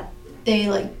that they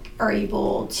like are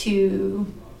able to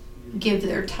give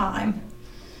their time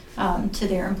to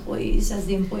their employees, as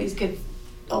the employees give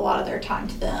a lot of their time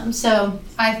to them. So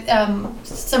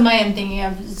somebody I'm thinking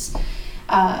of is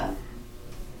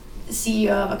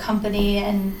CEO of a company,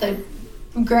 and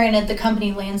granted the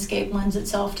company landscape lends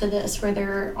itself to this, where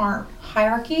there aren't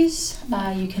hierarchies.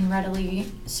 You can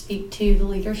readily speak to the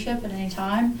leadership at any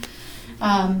time.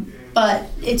 But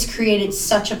it's created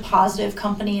such a positive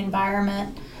company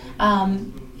environment,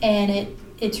 and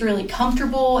it's really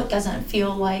comfortable. It doesn't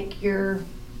feel like you're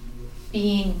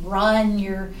being run,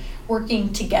 you're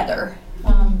working together.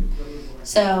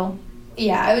 So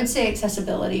yeah, I would say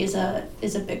accessibility is a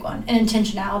big one, and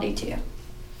intentionality too.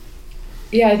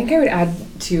 Yeah, I think I would add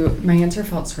to, my answer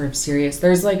felt sort of serious.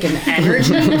 There's like an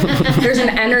energy, there's an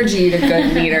energy to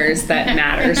good leaders that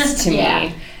matters to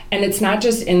me. And it's not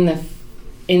just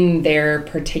in their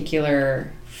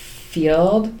particular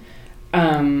field,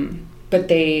 but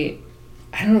they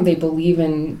believe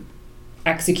in,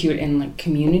 execute in like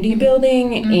community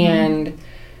building and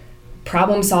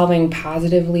problem solving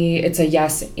positively. It's a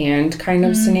yes and kind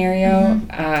of scenario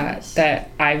that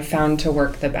I've found to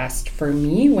work the best for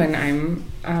me when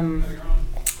I'm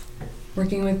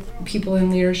working with people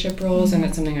in leadership roles, and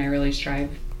it's something I really strive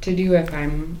to do if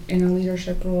I'm in a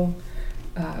leadership role.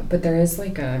 But there is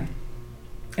like an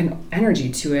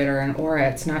energy to it, or an aura.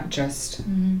 It's not just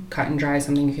cut and dry,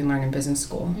 something you can learn in business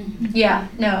school. Yeah,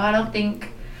 no,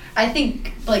 I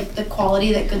think like the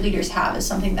quality that good leaders have is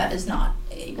something that is not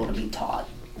able to be taught.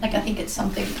 Like, I think it's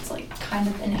something that's like kind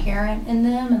of inherent in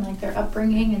them, and like their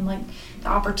upbringing, and like the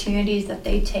opportunities that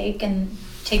they take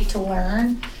to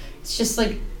learn. It's just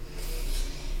like,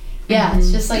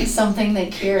 it's just like something they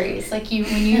carry. It's like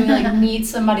when you like meet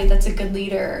somebody that's a good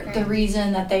leader, the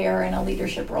reason that they are in a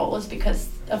leadership role is because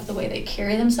of the way they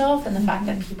carry themselves, and the fact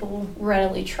that people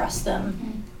readily trust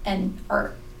them and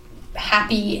are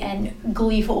happy and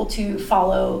gleeful to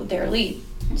follow their lead.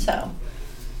 So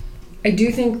I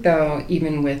do think, though,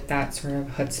 even with that sort of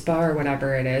chutzpah or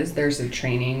whatever it is, there's a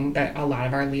training that a lot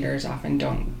of our leaders often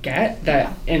don't get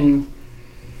that empowers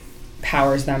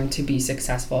them to be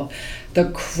successful. The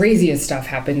craziest stuff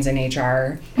happens in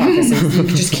HR offices. You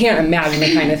just can't imagine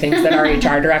the kind of things that our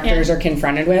HR directors are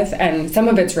confronted with. And some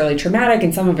of it's really traumatic,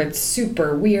 and some of it's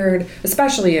super weird,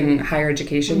 especially in higher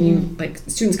education. You like,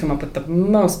 students come up with the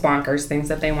most bonkers things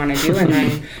that they want to do, and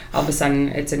then all of a sudden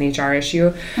it's an HR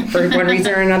issue for one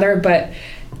reason or another. But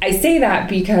I say that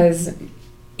because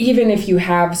even if you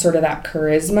have sort of that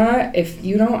charisma, if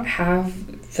you don't have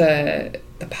the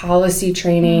policy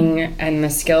training and the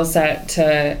skill set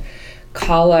to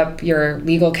call up your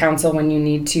legal counsel when you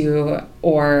need to,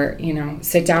 or,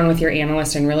 sit down with your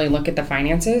analyst and really look at the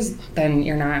finances, then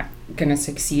you're not going to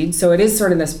succeed. So it is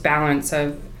sort of this balance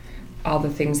of all the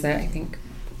things that I think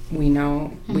we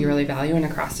know we really value in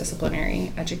a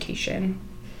cross-disciplinary education.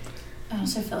 I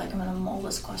also feel like I'm going to mull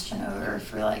this question over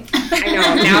for like... I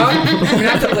know, now I'm going to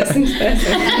have to listen to this.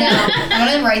 No, I'm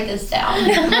going to write this down.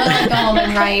 I'm going to go home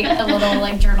and write a little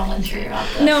like journal entry about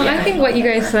this. No, I think what you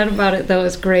guys said about it though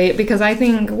is great, because I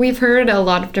think we've heard a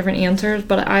lot of different answers,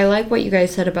 but I like what you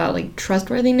guys said about like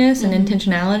trustworthiness and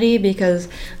intentionality, because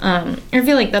I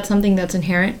feel like that's something that's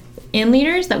inherent in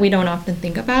leaders that we don't often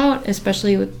think about,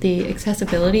 especially with the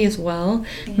accessibility as well.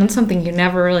 That's something you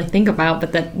never really think about,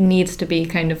 but that needs to be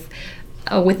kind of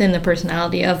within the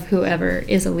personality of whoever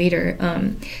is a leader.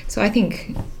 So I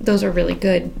think those are really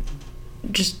good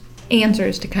just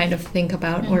answers to kind of think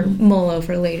about or mull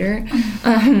over later.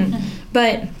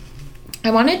 But I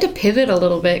wanted to pivot a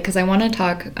little bit, because I want to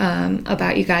talk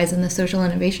about you guys in the Social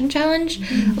Innovation Challenge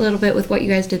a little bit with what you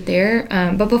guys did there.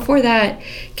 But before that,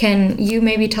 can you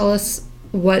maybe tell us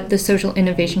what the Social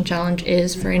Innovation Challenge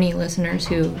is for any listeners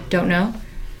who don't know?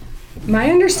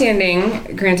 My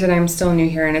understanding, granted I'm still new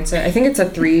here, and it's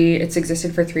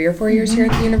existed for 3 or 4 years here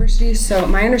at the university. So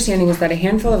my understanding is that a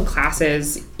handful of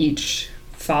classes each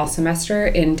fall semester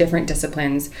in different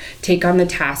disciplines take on the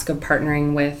task of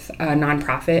partnering with a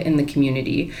nonprofit in the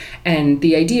community. And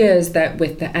the idea is that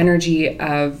with the energy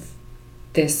of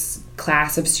this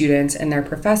class of students and their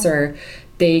professor,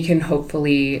 they can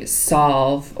hopefully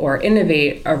solve or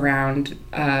innovate around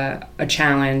a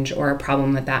challenge or a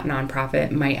problem that nonprofit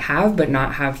might have, but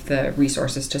not have the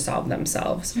resources to solve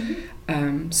themselves.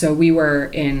 So we were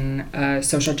in a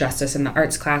social justice in the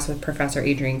arts class with Professor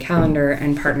Adrienne Callender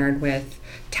and partnered with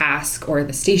TASK, or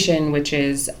the Station, which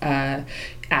is a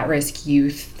at-risk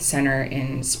youth center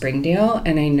in Springdale.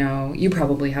 And I know you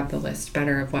probably have the list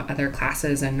better of what other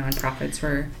classes and nonprofits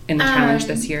were in the challenge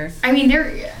this year. I mean,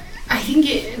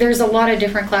 there's a lot of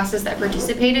different classes that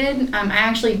participated. I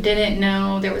actually didn't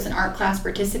know there was an art class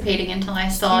participating until I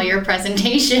saw your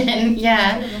presentation.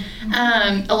 Yeah.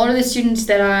 A lot of the students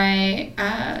that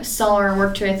I saw or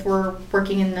worked with were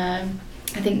working in the,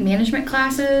 I think, management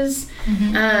classes.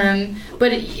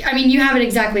 But I mean, you have it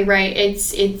exactly right.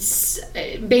 It's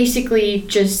basically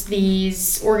just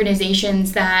these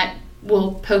organizations that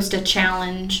will post a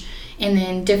challenge, and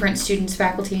then different students,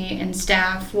 faculty, and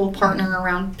staff will partner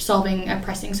around solving a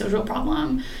pressing social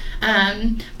problem.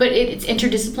 But it's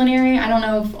interdisciplinary. I don't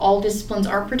know if all disciplines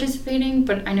are participating,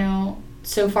 but I know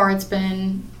so far it's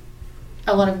been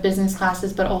a lot of business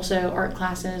classes, but also art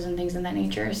classes and things of that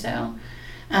nature. So,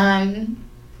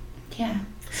 yeah.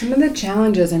 Some of the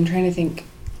challenges, I'm trying to think.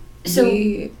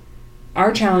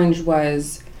 Our challenge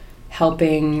was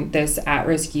helping this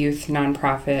at-risk youth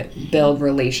nonprofit build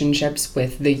relationships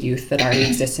with the youth that already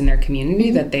exist in their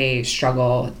community that they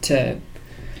struggle to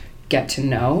get to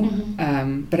know.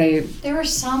 There were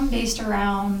some based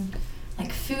around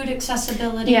like food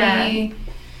accessibility. Yeah.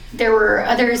 There were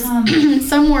others.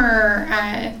 Some were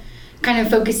kind of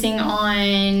focusing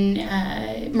on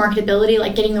marketability,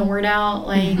 like getting the word out.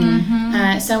 Like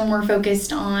some were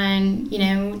focused on,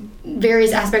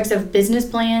 various aspects of business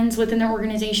plans within their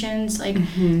organizations, like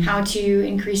how to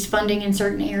increase funding in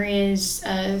certain areas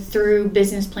through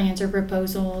business plans or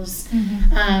proposals.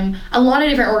 A lot of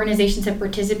different organizations have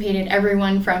participated,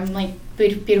 everyone from like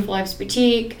Beautiful Lives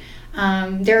Boutique.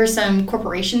 There are some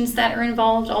corporations that are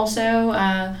involved also.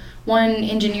 One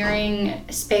engineering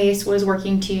space was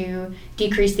working to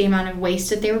decrease the amount of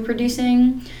waste that they were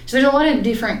producing. So there's a lot of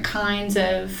different kinds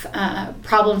of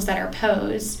problems that are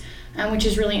posed, which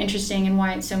is really interesting and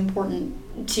why it's so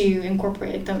important to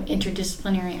incorporate the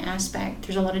interdisciplinary aspect.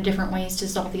 There's a lot of different ways to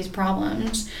solve these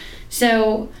problems.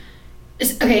 So,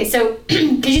 okay, so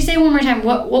could you say one more time,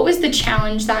 what was the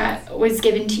challenge that was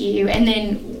given to you? And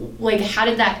then, like,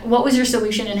 what was your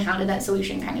solution and how did that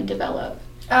solution kind of develop?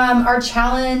 Our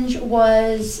challenge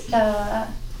was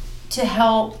to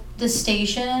help the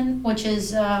Station, which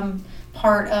is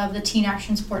part of the Teen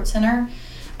Action Sports Center.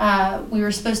 We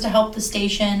were supposed to help the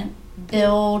Station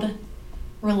build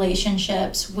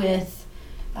relationships with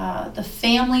the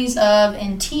families of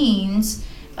and teens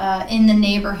in the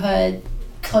neighborhood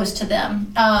close to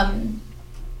them,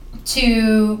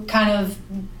 to kind of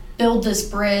build this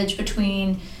bridge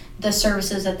between the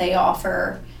services that they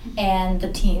offer and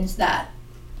the teens that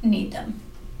need them.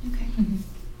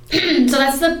 Okay. So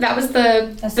that was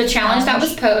the challenge that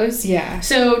was posed. Yeah.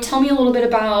 So tell me a little bit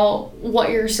about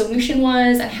what your solution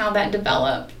was and how that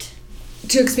developed.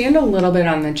 To expand a little bit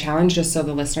on the challenge, just so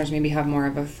the listeners maybe have more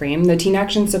of a frame, the Teen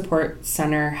Action Support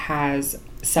Center has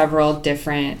several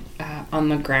different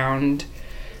on-the-ground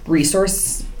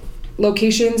resource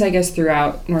locations, I guess,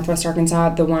 throughout Northwest Arkansas.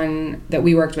 The one that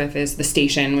we worked with is the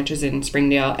Station, which is in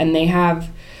Springdale, and they have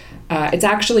it's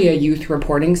actually a youth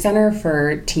reporting center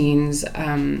for teens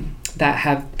that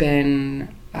have been,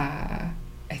 I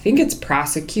think it's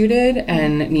prosecuted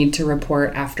and need to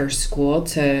report after school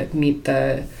to meet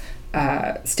the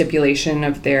stipulation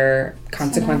of their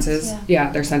consequences,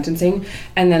 their sentencing.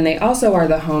 And then they also are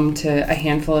the home to a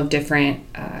handful of different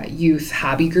youth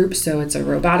hobby groups. So it's a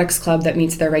robotics club that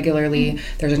meets there regularly.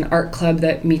 There's an art club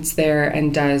that meets there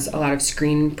and does a lot of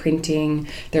screen printing.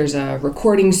 There's a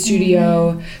recording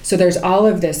studio. So there's all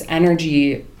of this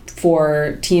energy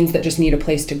for teens that just need a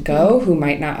place to go who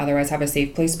might not otherwise have a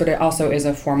safe place, but it also is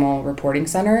a formal reporting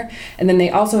center. And then they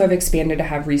also have expanded to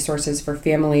have resources for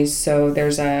families. So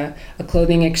there's a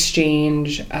clothing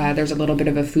exchange, there's a little bit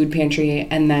of a food pantry,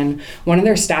 and then one of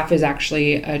their staff is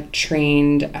actually a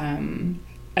trained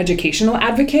educational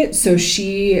advocate. So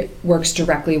she works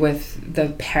directly with the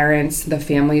parents, the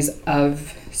families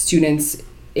of students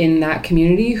in that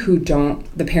community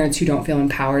the parents who don't feel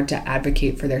empowered to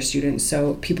advocate for their students.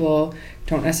 So people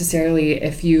don't necessarily,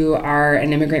 if you are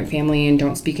an immigrant family and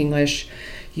don't speak English,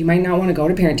 you might not want to go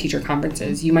to parent-teacher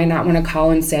conferences. You might not want to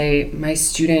call and say, my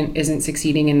student isn't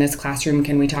succeeding in this classroom,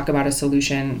 can we talk about a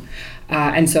solution?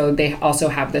 And so they also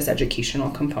have this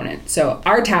educational component. So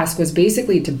our task was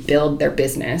basically to build their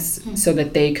business so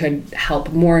that they could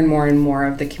help more and more and more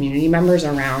of the community members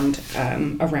around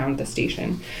the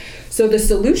Station. So the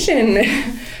solution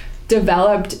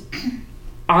developed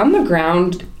on the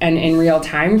ground and in real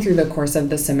time through the course of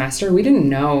the semester. We didn't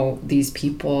know these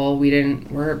people. We didn't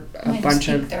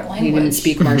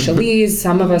speak Marshallese.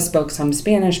 Some of us spoke some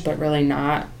Spanish, but really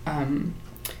not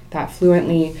that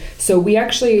fluently. So we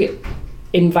actually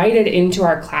invited into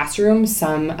our classroom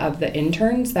some of the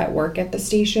interns that work at the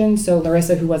station. So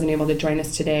Larissa, who wasn't able to join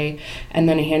us today, and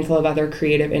then a handful of other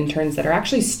creative interns that are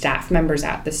actually staff members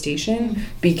at the station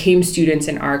became students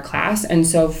in our class. And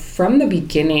so from the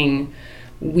beginning,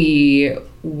 we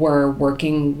were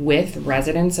working with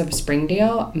residents of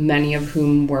Springdale, many of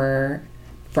whom were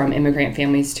from immigrant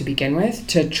families to begin with,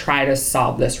 to try to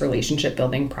solve this relationship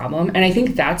building problem. And I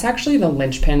think that's actually the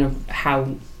linchpin of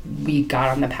how we got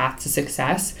on the path to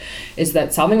success, is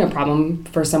that solving a problem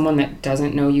for someone that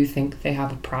doesn't know you think they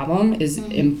have a problem is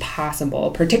impossible,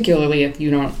 particularly if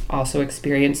you don't also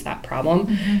experience that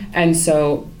problem. And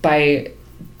so by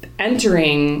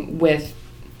entering with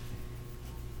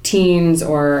teens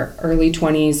or early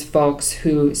 20s folks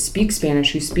who speak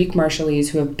Spanish, who speak Marshallese,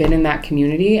 who have been in that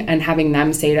community, and having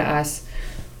them say to us,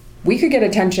 we could get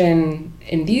attention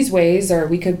in these ways, or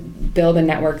we could build a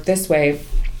network this way,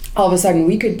 all of a sudden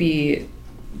we could be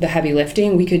the heavy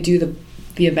lifting, we could do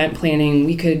the event planning,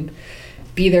 we could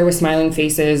be there with smiling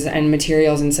faces and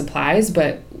materials and supplies,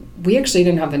 but we actually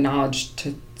didn't have the knowledge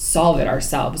to solve it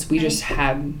ourselves. We just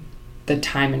had the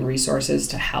time and resources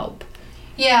to help.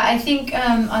 Yeah, I think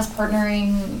us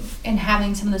partnering and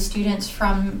having some of the students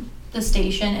from the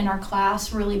station in our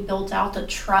class really built out the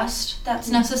trust that's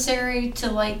necessary to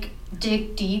like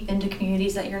dig deep into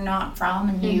communities that you're not from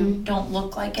and you don't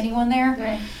look like anyone there.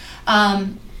 Right.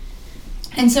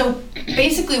 And so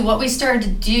basically what we started to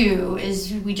do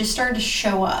is we just started to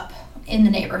show up in the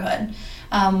neighborhood.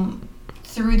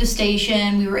 Through the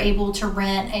station, we were able to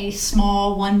rent a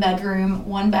small 1-bedroom,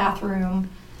 1-bathroom,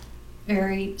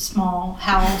 very small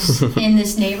house in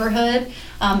this neighborhood.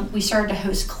 We started to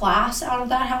host class out of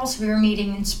that house. We were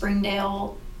meeting in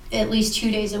Springdale at least 2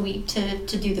 days a week to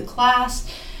do the class.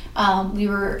 We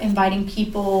were inviting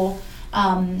people,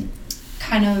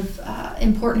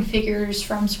 important figures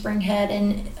from Springdale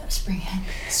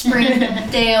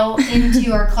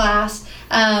into our class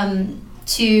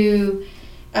to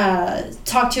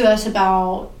talk to us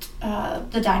about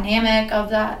the dynamic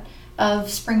of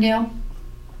Springdale.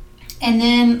 And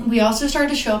then we also started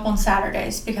to show up on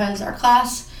Saturdays because our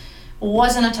class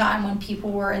wasn't a time when people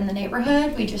were in the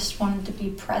neighborhood. We just wanted to be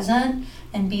present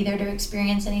and be there to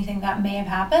experience anything that may have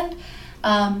happened.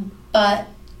 But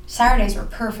Saturdays were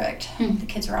perfect. The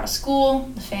kids were out of school,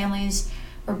 the families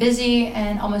were busy,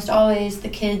 and almost always the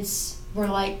kids were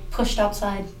like pushed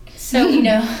outside. So,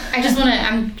 I just want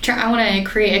to, I want to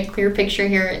create a clear picture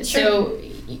here. Sure. So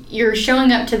you're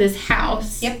showing up to this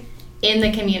house. Yep. In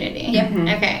the community. Yep.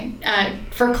 Okay.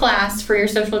 For class, for your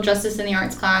social justice and the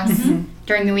arts class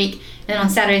during the week. And on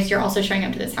Saturdays, you're also showing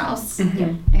up to this house.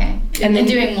 Okay. And then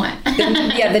doing what?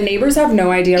 The neighbors have no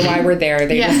idea why we're there.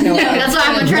 They just know. That's why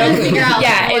I'm trying to figure out.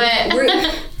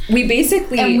 We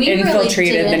basically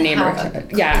infiltrated the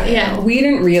neighborhood. We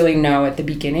didn't really know at the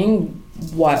beginning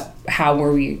how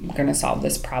were we going to solve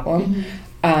this problem.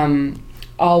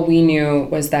 All we knew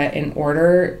was that in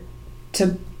order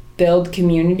to build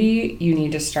community, you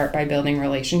need to start by building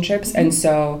relationships. And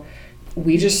so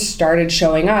we just started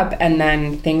showing up, and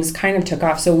then things kind of took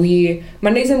off. So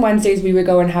Mondays and Wednesdays, we would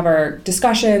go and have our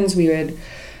discussions. We would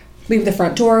leave the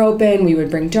front door open. We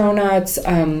would bring donuts.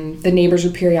 The neighbors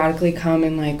would periodically come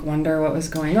and like wonder what was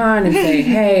going on and say,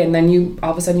 hey, and then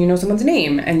all of a sudden you know someone's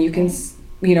name and you can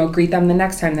greet them the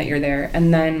next time that you're there.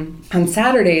 And then on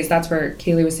Saturdays, that's where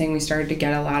Kaylee was saying we started to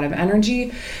get a lot of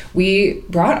energy. We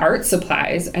brought art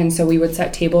supplies, and so we would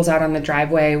set tables out on the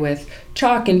driveway with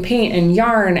chalk and paint and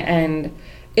yarn, and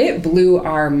it blew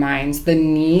our minds. The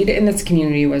need in this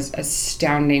community was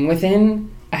astounding.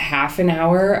 Within a half an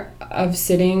hour of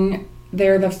sitting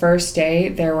there the first day,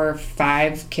 there were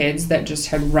 5 kids that just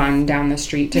had run down the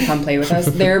street to come play with us.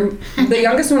 The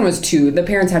youngest one was 2. The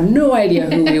parents had no idea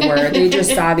who we were. They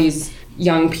just saw these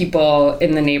young people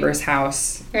in the neighbor's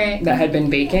house that had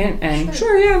been vacant, and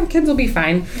the kids will be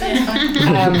fine.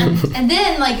 And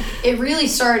then it really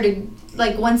started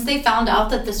once they found out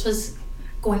that this was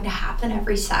going to happen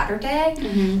every Saturday,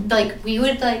 we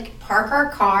would park our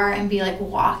car and be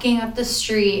walking up the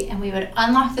street, and we would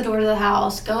unlock the door to the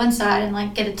house, go inside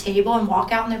and get a table and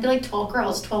walk out, and there'd be 12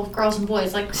 girls and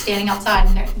boys standing outside,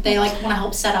 and they want to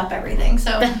help set up everything. So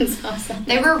that's awesome.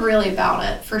 They were really about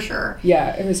it for sure.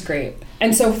 Yeah, it was great.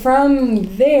 And so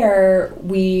from there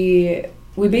we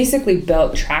basically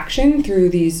built traction through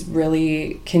these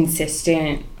really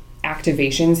consistent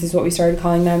activations is what we started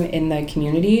calling them in the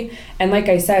community. And like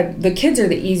I said, the kids are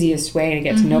the easiest way to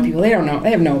get to know people. They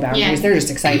have no boundaries. They're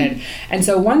just excited. And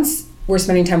so once we're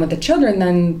spending time with the children,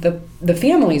 then the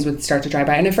families would start to drive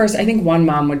by. And at first, I think one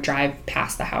mom would drive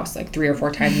past the house like 3 or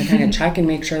 4 times and kind of check and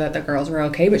make sure that the girls were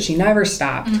okay, but she never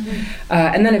stopped.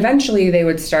 And then eventually they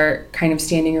would start kind of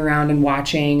standing around and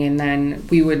watching, and then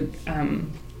we would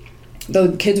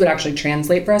the kids would actually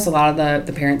translate for us. A lot of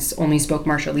the parents only spoke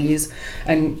Marshallese,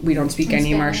 and we don't speak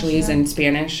any Marshallese and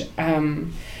Spanish.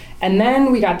 And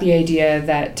then we got the idea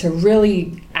that to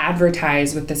really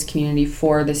advertise with this community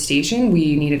for the station,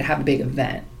 we needed to have a big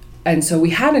event. And so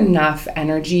we had enough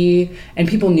energy and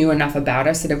people knew enough about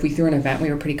us that if we threw an event,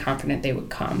 we were pretty confident they would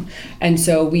come. And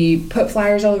so we put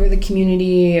flyers all over the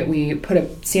community. We put a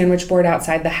sandwich board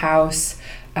outside the house.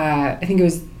 I think it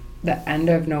was the end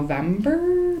of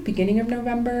November, beginning of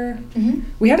November.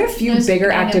 We had a few bigger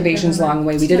activations along the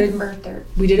way. We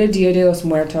did a Dia de los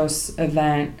Muertos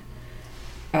event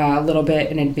a little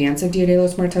bit in advance of Dia de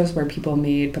los Muertos, where people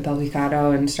made papel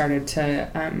picado and started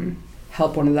to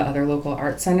help one of the other local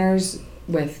art centers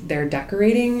with their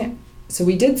decorating. So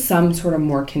we did some sort of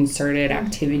more concerted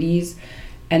activities.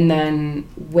 And then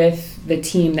with the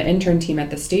team, the intern team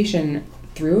at the station,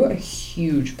 threw a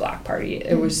huge block party.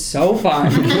 It was so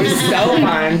fun.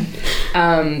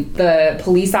 The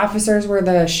police officers were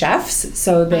the chefs,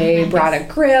 so they brought a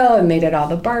grill and they did all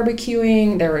the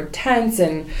barbecuing. There were tents,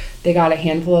 and they got a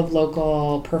handful of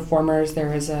local performers. There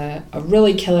was a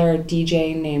really killer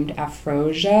DJ named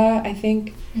Afrosia, I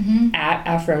think, at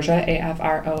Afrosia,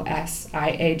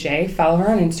 AFROSIAJ. Follow her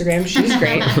on Instagram. She's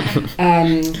great.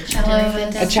 A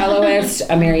celloist,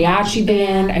 a mariachi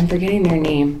band. I'm forgetting their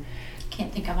name.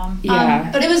 Can't think of them. Yeah.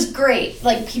 But it was great.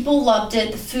 Like, people loved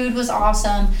it. The food was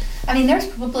awesome. I mean, there's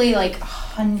probably like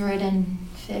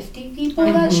 150 people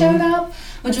that showed up,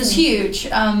 which was huge.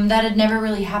 That had never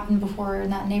really happened before in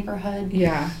that neighborhood.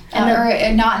 Yeah.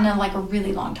 Or not in a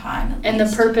really long time. And the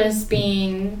purpose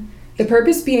being? The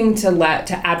purpose being to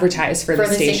advertise for the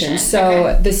station.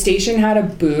 So the station had a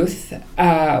booth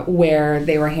where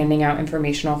they were handing out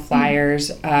informational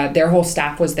flyers. Their whole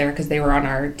staff was there because they were on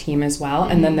our team as well.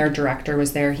 And then their director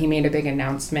was there. He made a big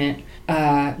announcement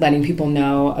letting people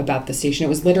know about the station. It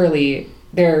was literally,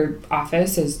 their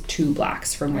office is 2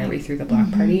 blocks from where we threw the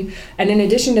block party. And in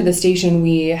addition to the station,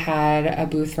 we had a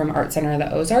booth from Art Center of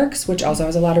the Ozarks, which also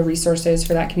has a lot of resources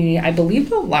for that community. I believe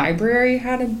the library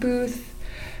had a booth.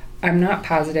 I'm not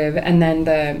positive. And then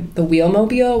the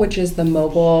Wheelmobile, which is the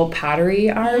mobile pottery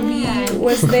RV,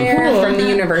 was there from the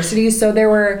university. So there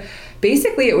were,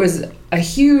 basically it was a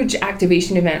huge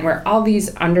activation event where all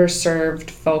these underserved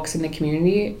folks in the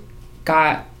community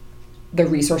got the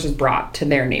resources brought to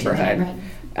their neighborhood,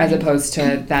 as opposed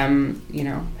to them,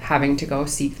 having to go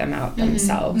seek them out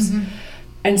themselves.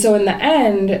 And so in the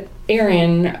end,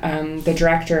 Erin, the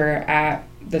director at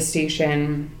the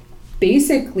station,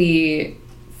 basically,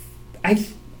 I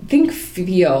think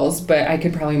feels, but I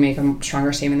could probably make a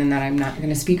stronger statement than that. I'm not going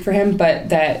to speak for him, but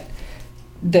that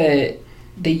the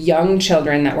young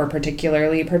children that were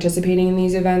particularly participating in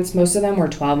these events, most of them were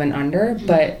 12 and under,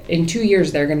 but in 2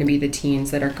 years they're going to be the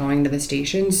teens that are going to the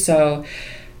station. So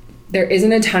there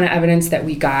isn't a ton of evidence that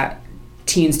we got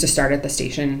teens to start at the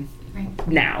station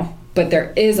now, but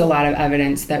there is a lot of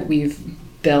evidence that we've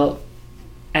built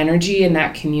energy in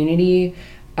that community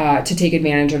to take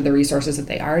advantage of the resources that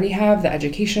they already have, the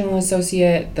educational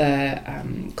associate, the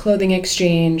clothing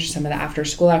exchange, some of the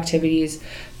after-school activities,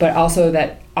 but also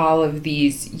that all of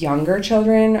these younger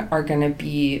children are going to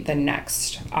be the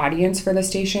next audience for the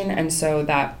station. And so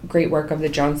that great work of the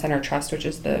Jones Center Trust, which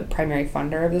is the primary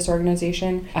funder of this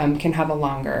organization, can have a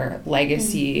longer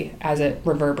legacy as it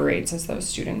reverberates as those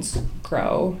students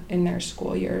grow in their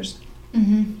school years.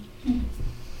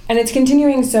 And it's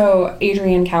continuing. So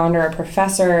Adrienne Callender, a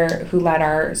professor who led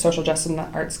our social justice in the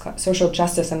arts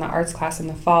class in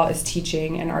the fall, is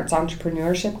teaching an arts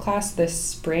entrepreneurship class this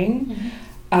spring.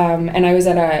 And I was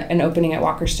at an opening at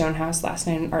Walker Stonehouse last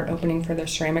night, an art opening for the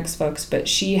ceramics folks, but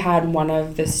she had one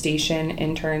of the station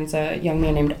interns, a young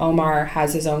man named Omar,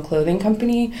 has his own clothing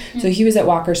company. So he was at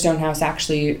Walker Stonehouse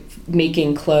actually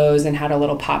making clothes and had a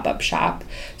little pop-up shop.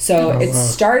 So it's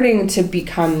starting to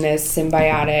become this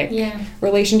symbiotic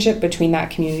relationship between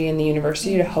that community and the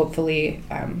university to hopefully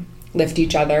lift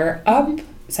each other up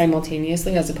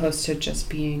simultaneously, as opposed to just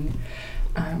being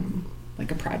like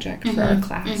a project for our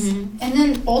class. And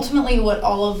then ultimately what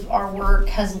all of our work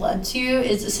has led to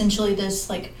is essentially this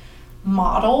like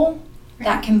model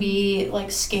that can be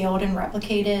like scaled and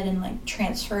replicated and like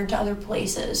transferred to other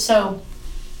places. So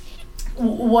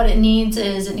what it needs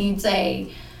is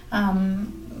a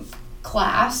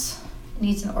class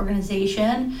needs an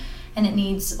organization, and it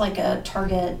needs like a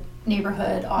target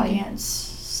neighborhood audience,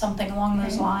 something along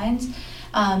those lines.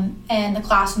 And the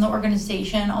class and the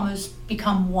organization almost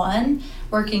become one,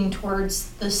 working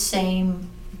towards the same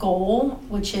goal,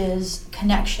 which is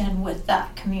connection with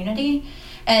that community.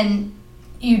 And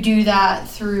you do that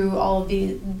through all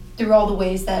the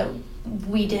ways that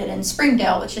we did in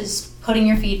Springdale, which is putting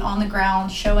your feet on the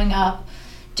ground, showing up,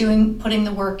 putting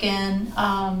the work in,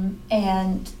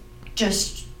 and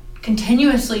just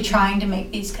continuously trying to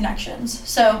make these connections.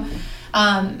 So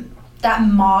that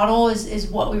model is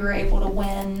what we were able to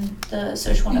win the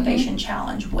Social Innovation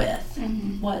Challenge with,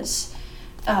 was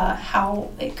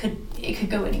how it could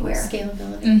go anywhere.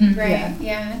 Scalability, right?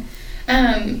 Yeah.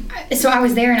 So I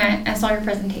was there and I saw your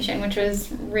presentation, which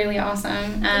was really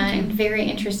awesome and very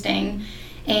interesting.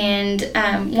 And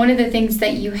one of the things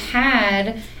that you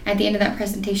had at the end of that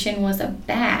presentation was a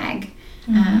bag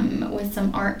with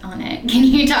some art on it. Can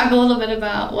you talk a little bit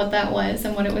about what that was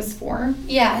and what it was for?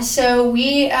 Yeah, so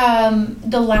we,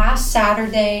 the last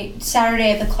Saturday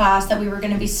of the class that we were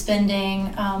going to be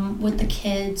spending with the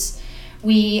kids,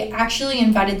 we actually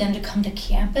invited them to come to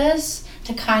campus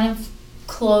to kind of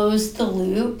close the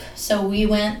loop. So we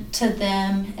went to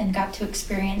them and got to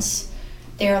experience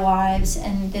their lives,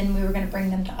 and then we were going to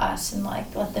bring them to us and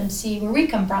like let them see where we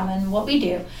come from and what we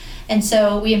do. And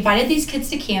so we invited these kids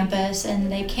to campus,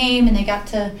 and they came and they got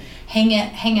to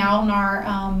hang out in our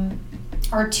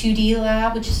 2D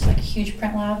lab, which is like a huge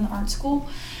print lab in the art school,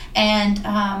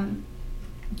 and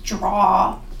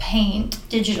draw, paint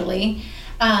digitally.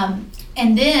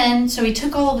 And then, so we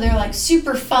took all of their like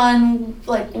super fun,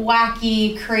 like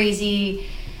wacky, crazy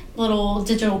little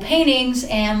digital paintings,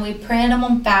 and we printed them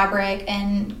on fabric.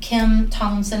 And Kim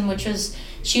Tomlinson,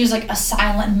 she was like a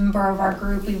silent member of our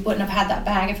group. We wouldn't have had that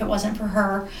bag if it wasn't for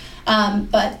her.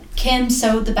 But Kim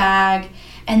sewed the bag,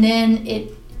 and then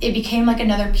it became like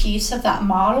another piece of that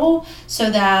model, so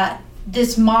that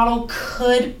this model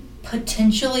could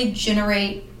potentially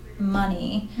generate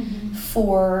money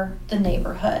for the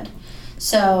neighborhood.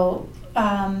 So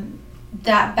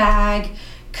that bag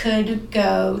could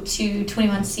go to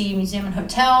 21C Museum and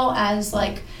Hotel as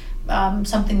like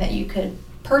something that you could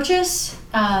purchase.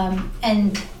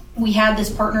 And we had this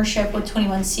partnership with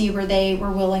 21C where they were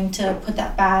willing to put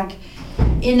that bag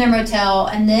in their motel,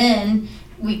 and then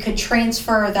we could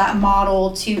transfer that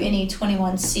model to any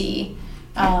 21C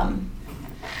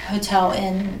hotel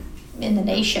in the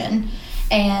nation.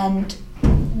 And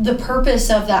the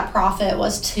purpose of that profit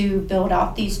was to build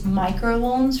out these micro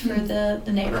loans for the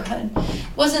neighborhood.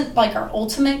 It wasn't like our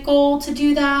ultimate goal to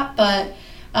do that, but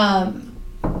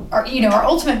our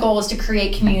ultimate goal is to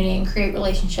create community and create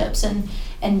relationships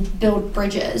and build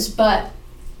bridges. But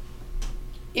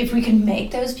if we can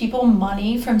make those people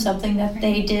money from something that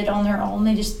they did on their own,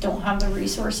 they just don't have the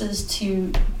resources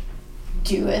to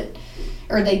do it,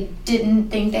 or they didn't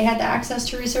think they had the access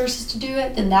to resources to do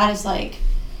it, then that is like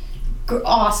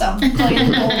awesome. Like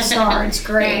a gold star. It's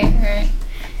great. Right.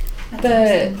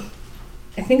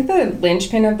 I think the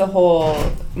linchpin of the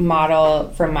whole model,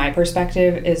 from my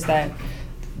perspective, is that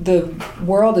the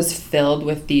world is filled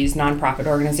with these nonprofit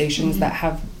organizations that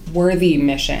have worthy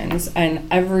missions, and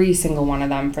every single one of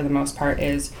them, for the most part,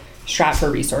 is strapped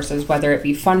for resources, whether it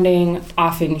be funding,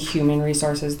 often human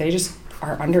resources. They just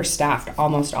are understaffed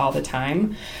almost all the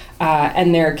time,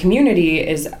 and their community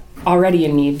is already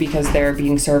in need because they're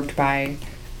being served by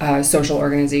a social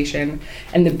organization.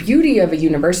 And the beauty of a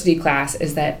university class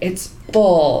is that it's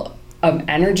full of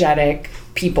energetic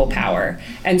people power.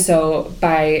 And so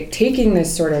by taking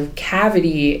this sort of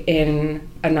cavity in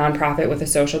a nonprofit with a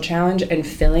social challenge and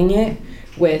filling it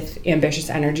with ambitious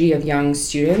energy of young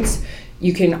students,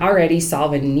 you can already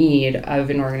solve a need of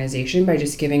an organization by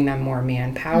just giving them more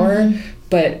manpower.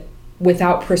 But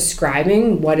without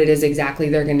prescribing what it is exactly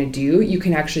they're going to do, you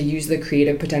can actually use the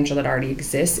creative potential that already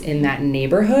exists in that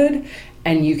neighborhood,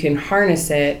 and you can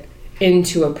harness it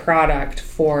into a product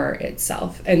for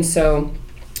itself. And so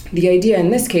the idea in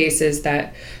this case is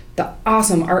that the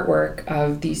awesome artwork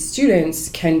of these students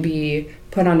can be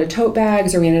put onto tote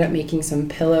bags, or we ended up making some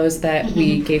pillows that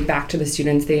we gave back to the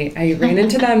students. I ran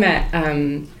into them at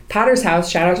Potter's House.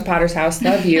 Shout out to Potter's House,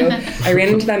 love you. I ran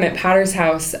into them at Potter's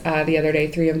House the other day,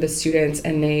 3 of the students,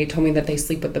 and they told me that they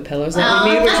sleep with the pillows that we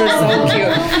made, which was so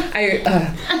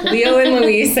cute. Leo and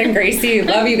Luis and Gracie,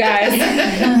 love you guys.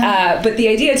 But the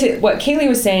idea to what Kaylee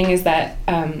was saying is that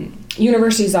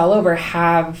universities all over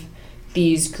have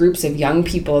these groups of young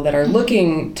people that are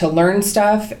looking to learn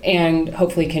stuff and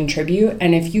hopefully contribute.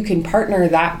 And if you can partner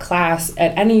that class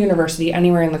at any university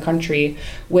anywhere in the country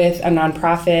with a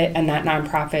nonprofit and that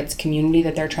nonprofit's community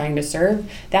that they're trying to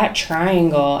serve, that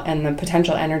triangle and the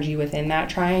potential energy within that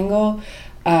triangle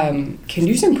can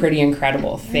do some pretty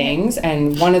incredible things.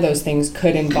 And one of those things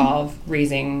could involve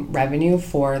raising revenue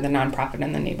for the nonprofit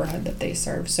and the neighborhood that they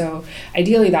serve. So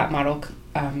ideally that model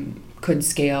could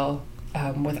scale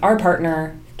with our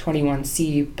partner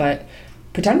 21C, but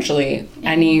potentially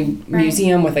any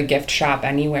museum with a gift shop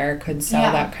anywhere could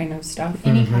sell that kind of stuff.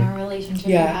 Any kind of relationship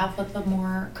you have with a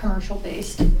more commercial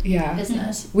based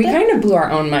business. We kind of blew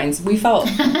our own minds. We felt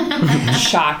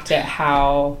shocked at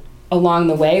how along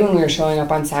the way when we were showing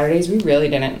up on Saturdays, we really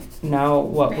didn't know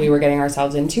what we were getting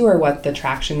ourselves into or what the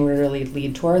traction would really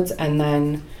lead towards. And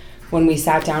then when we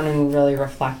sat down and really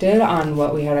reflected on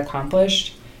what we had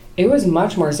accomplished, it was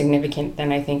much more significant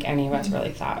than I think any of us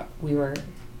really thought we were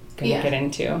going to get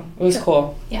into. It was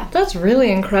cool. Yeah. That's really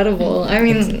incredible. I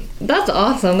mean, that's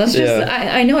awesome. That's just,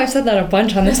 I know I've said that a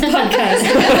bunch on this podcast.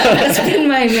 That's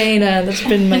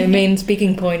been my main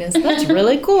speaking point is that's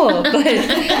really cool. But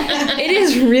it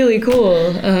is really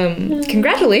cool.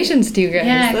 Congratulations to you guys.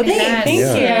 Yeah, Thank you.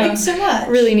 Thanks so much.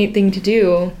 Really neat thing to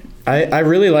do. I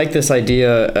really like this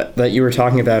idea that you were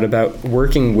talking about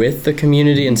working with the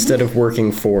community instead of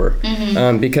working for.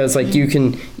 Because like you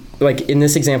can, like in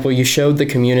this example, you showed the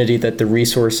community that the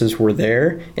resources were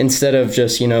there instead of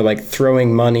just, like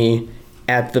throwing money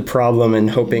at the problem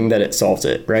and hoping that it solves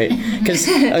it, right? Because,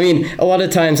 I mean, a lot of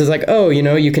times it's like, oh,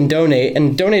 you can donate,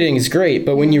 and donating is great,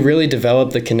 but when you really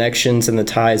develop the connections and the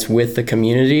ties with the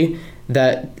community,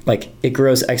 that like it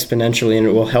grows exponentially and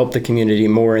it will help the community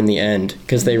more in the end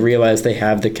because they realize they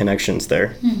have the connections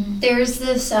there. There's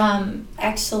this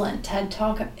excellent TED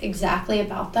Talk exactly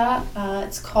about that.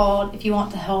 It's called If You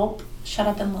Want to Help, Shut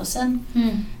Up and Listen.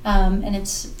 And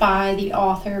it's by the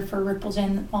author for Ripples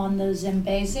on the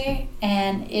Zambezi.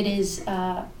 And it is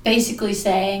basically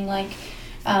saying like,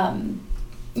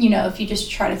 if you just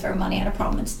try to throw money at a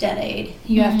problem, it's dead aid.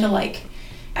 You have to like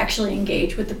actually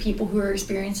engage with the people who are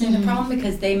experiencing the problem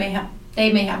because they may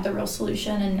have the real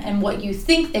solution and what you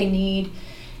think they need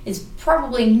is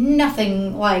probably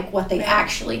nothing like what they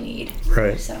actually need.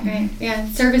 Right. So. Right. Yeah.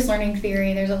 Service learning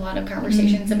theory, there's a lot of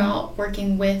conversations about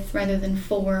working with rather than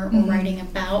for or writing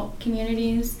about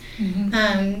communities.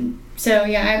 So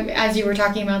yeah, as you were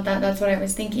talking about that, that's what I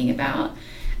was thinking about.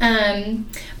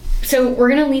 So we're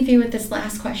going to leave you with this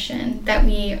last question that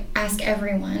we ask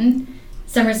everyone.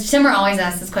 Summer always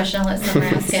asks this question. I'll let Summer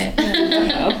ask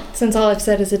it. Since all I've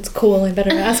said is it's cool, I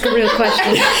better ask a real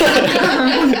question.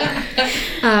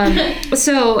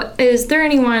 So is there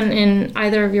anyone in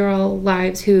either of your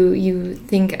lives who you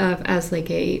think of as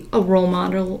like a role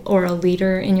model or a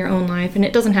leader in your own life? And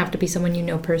it doesn't have to be someone you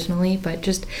know personally, but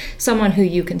just someone who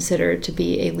you consider to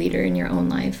be a leader in your own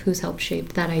life who's helped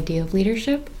shape that idea of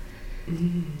leadership?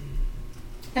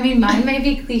 I mean, mine may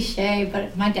be cliche,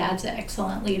 but my dad's an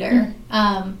excellent leader.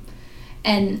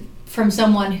 And from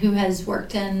someone who has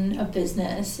worked in a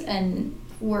business and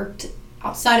worked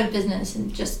outside of business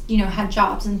and just, had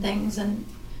jobs and things. And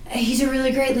he's a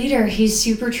really great leader. He's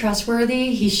super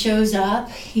trustworthy. He shows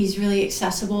up. He's really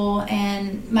accessible.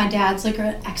 And my dad's like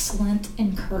an excellent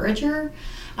encourager.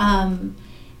 And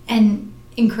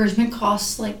encouragement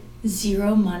costs like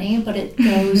zero money, but it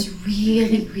goes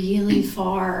really, really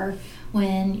far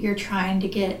when you're trying to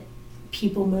get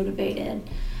people motivated.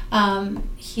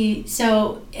 He's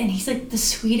like the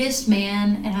sweetest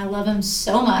man, and I love him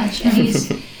so much. And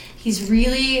he's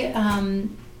really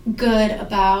good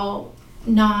about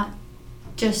not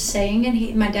just saying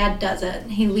it. My dad does it.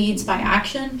 He leads by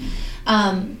action,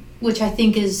 which I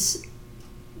think is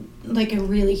like a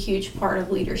really huge part of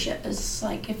leadership. Is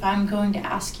like, if I'm going to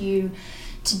ask you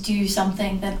to do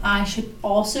something, then I should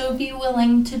also be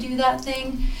willing to do that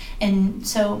thing. And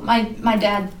so my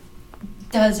dad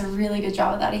does a really good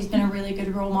job of that. He's been a really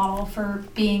good role model for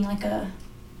being like a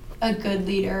good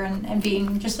leader and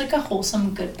being just like a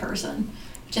wholesome, good person,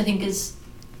 which I think is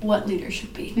what leaders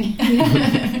should be.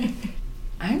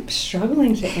 I'm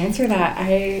struggling to answer that.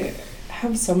 I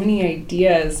have so many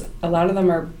ideas. A lot of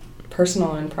them are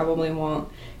personal and probably won't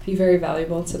be very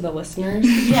valuable to the listeners.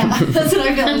 Yeah, that's what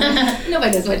I feel.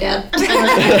 Nobody knows my dad.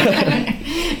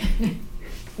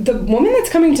 The woman that's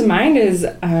coming to mind is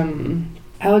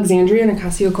Alexandria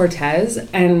Ocasio-Cortez,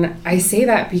 and I say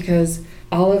that because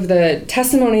all of the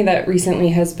testimony that recently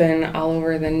has been all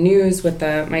over the news with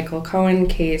the Michael Cohen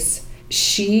case,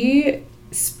 she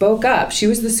spoke up. She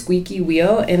was the squeaky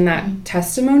wheel in that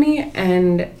testimony,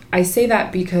 and I say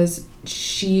that because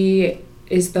she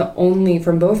is the only,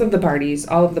 from both of the parties,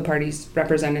 all of the parties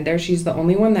represented there, she's the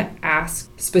only one that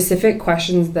asked specific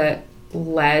questions that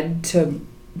led to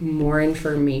more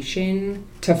information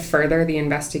to further the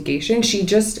investigation. She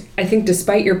just, I think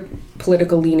despite your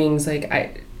political leanings,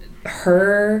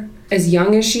 her, as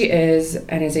young as she is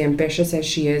and as ambitious as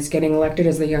she is, getting elected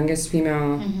as the youngest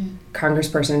female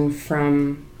congressperson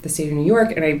from the state of New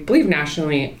York, and I believe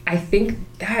nationally, I think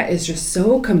that is just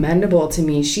so commendable to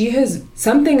me. She has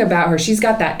something about her. She's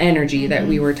got that energy that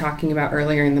we were talking about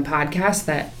earlier in the podcast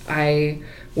that I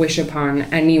wish upon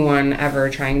anyone ever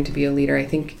trying to be a leader. I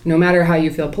think no matter how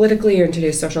you feel politically or in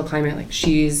today's social climate, like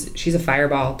she's a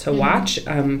fireball to watch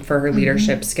for her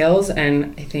leadership skills,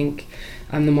 and I think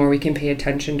the more we can pay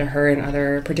attention to her and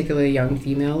other particularly young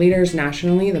female leaders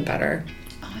nationally, the better.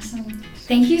 Awesome.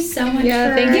 Thank you so much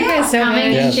thank you guys so coming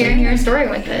much. and sharing your story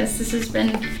with us. This has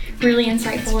been really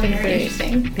insightful and very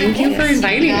interesting. Thank you for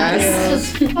inviting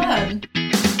us. This was fun.